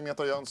Lanneborn,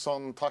 Agneta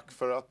Jönsson, tack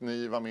för att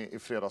ni var med i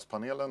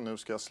Fredagspanelen. Nu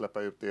ska jag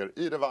släppa ut er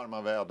i det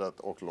varma vädret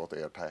och låta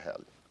er ta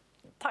helg.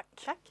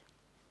 Tack.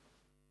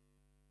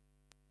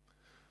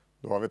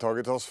 Då har vi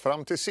tagit oss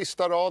fram till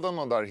sista raden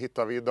och där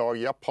hittar vi idag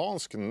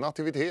japansk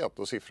nativitet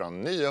och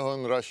siffran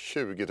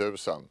 920 000.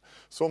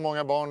 Så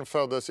många barn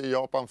föddes i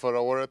Japan förra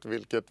året,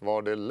 vilket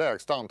var det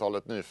lägsta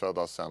antalet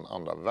nyfödda sedan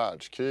andra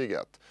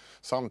världskriget.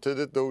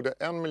 Samtidigt dog det 1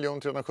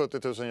 370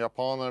 000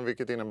 japaner,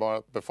 vilket innebar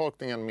att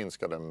befolkningen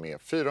minskade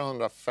med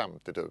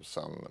 450 000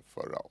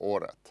 förra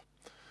året.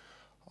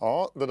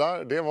 Ja,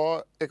 det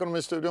var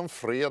Ekonomistudion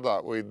fredag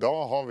och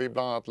idag har vi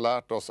bland annat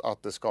lärt oss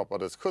att det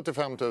skapades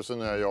 75 000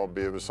 nya jobb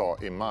i USA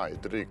i maj,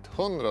 drygt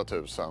 100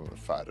 000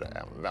 färre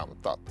än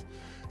väntat.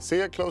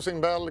 Se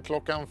Closing Bell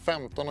klockan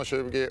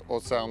 15:20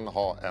 och sen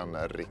ha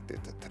en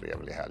riktigt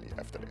trevlig helg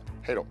efter det.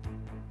 Hej då!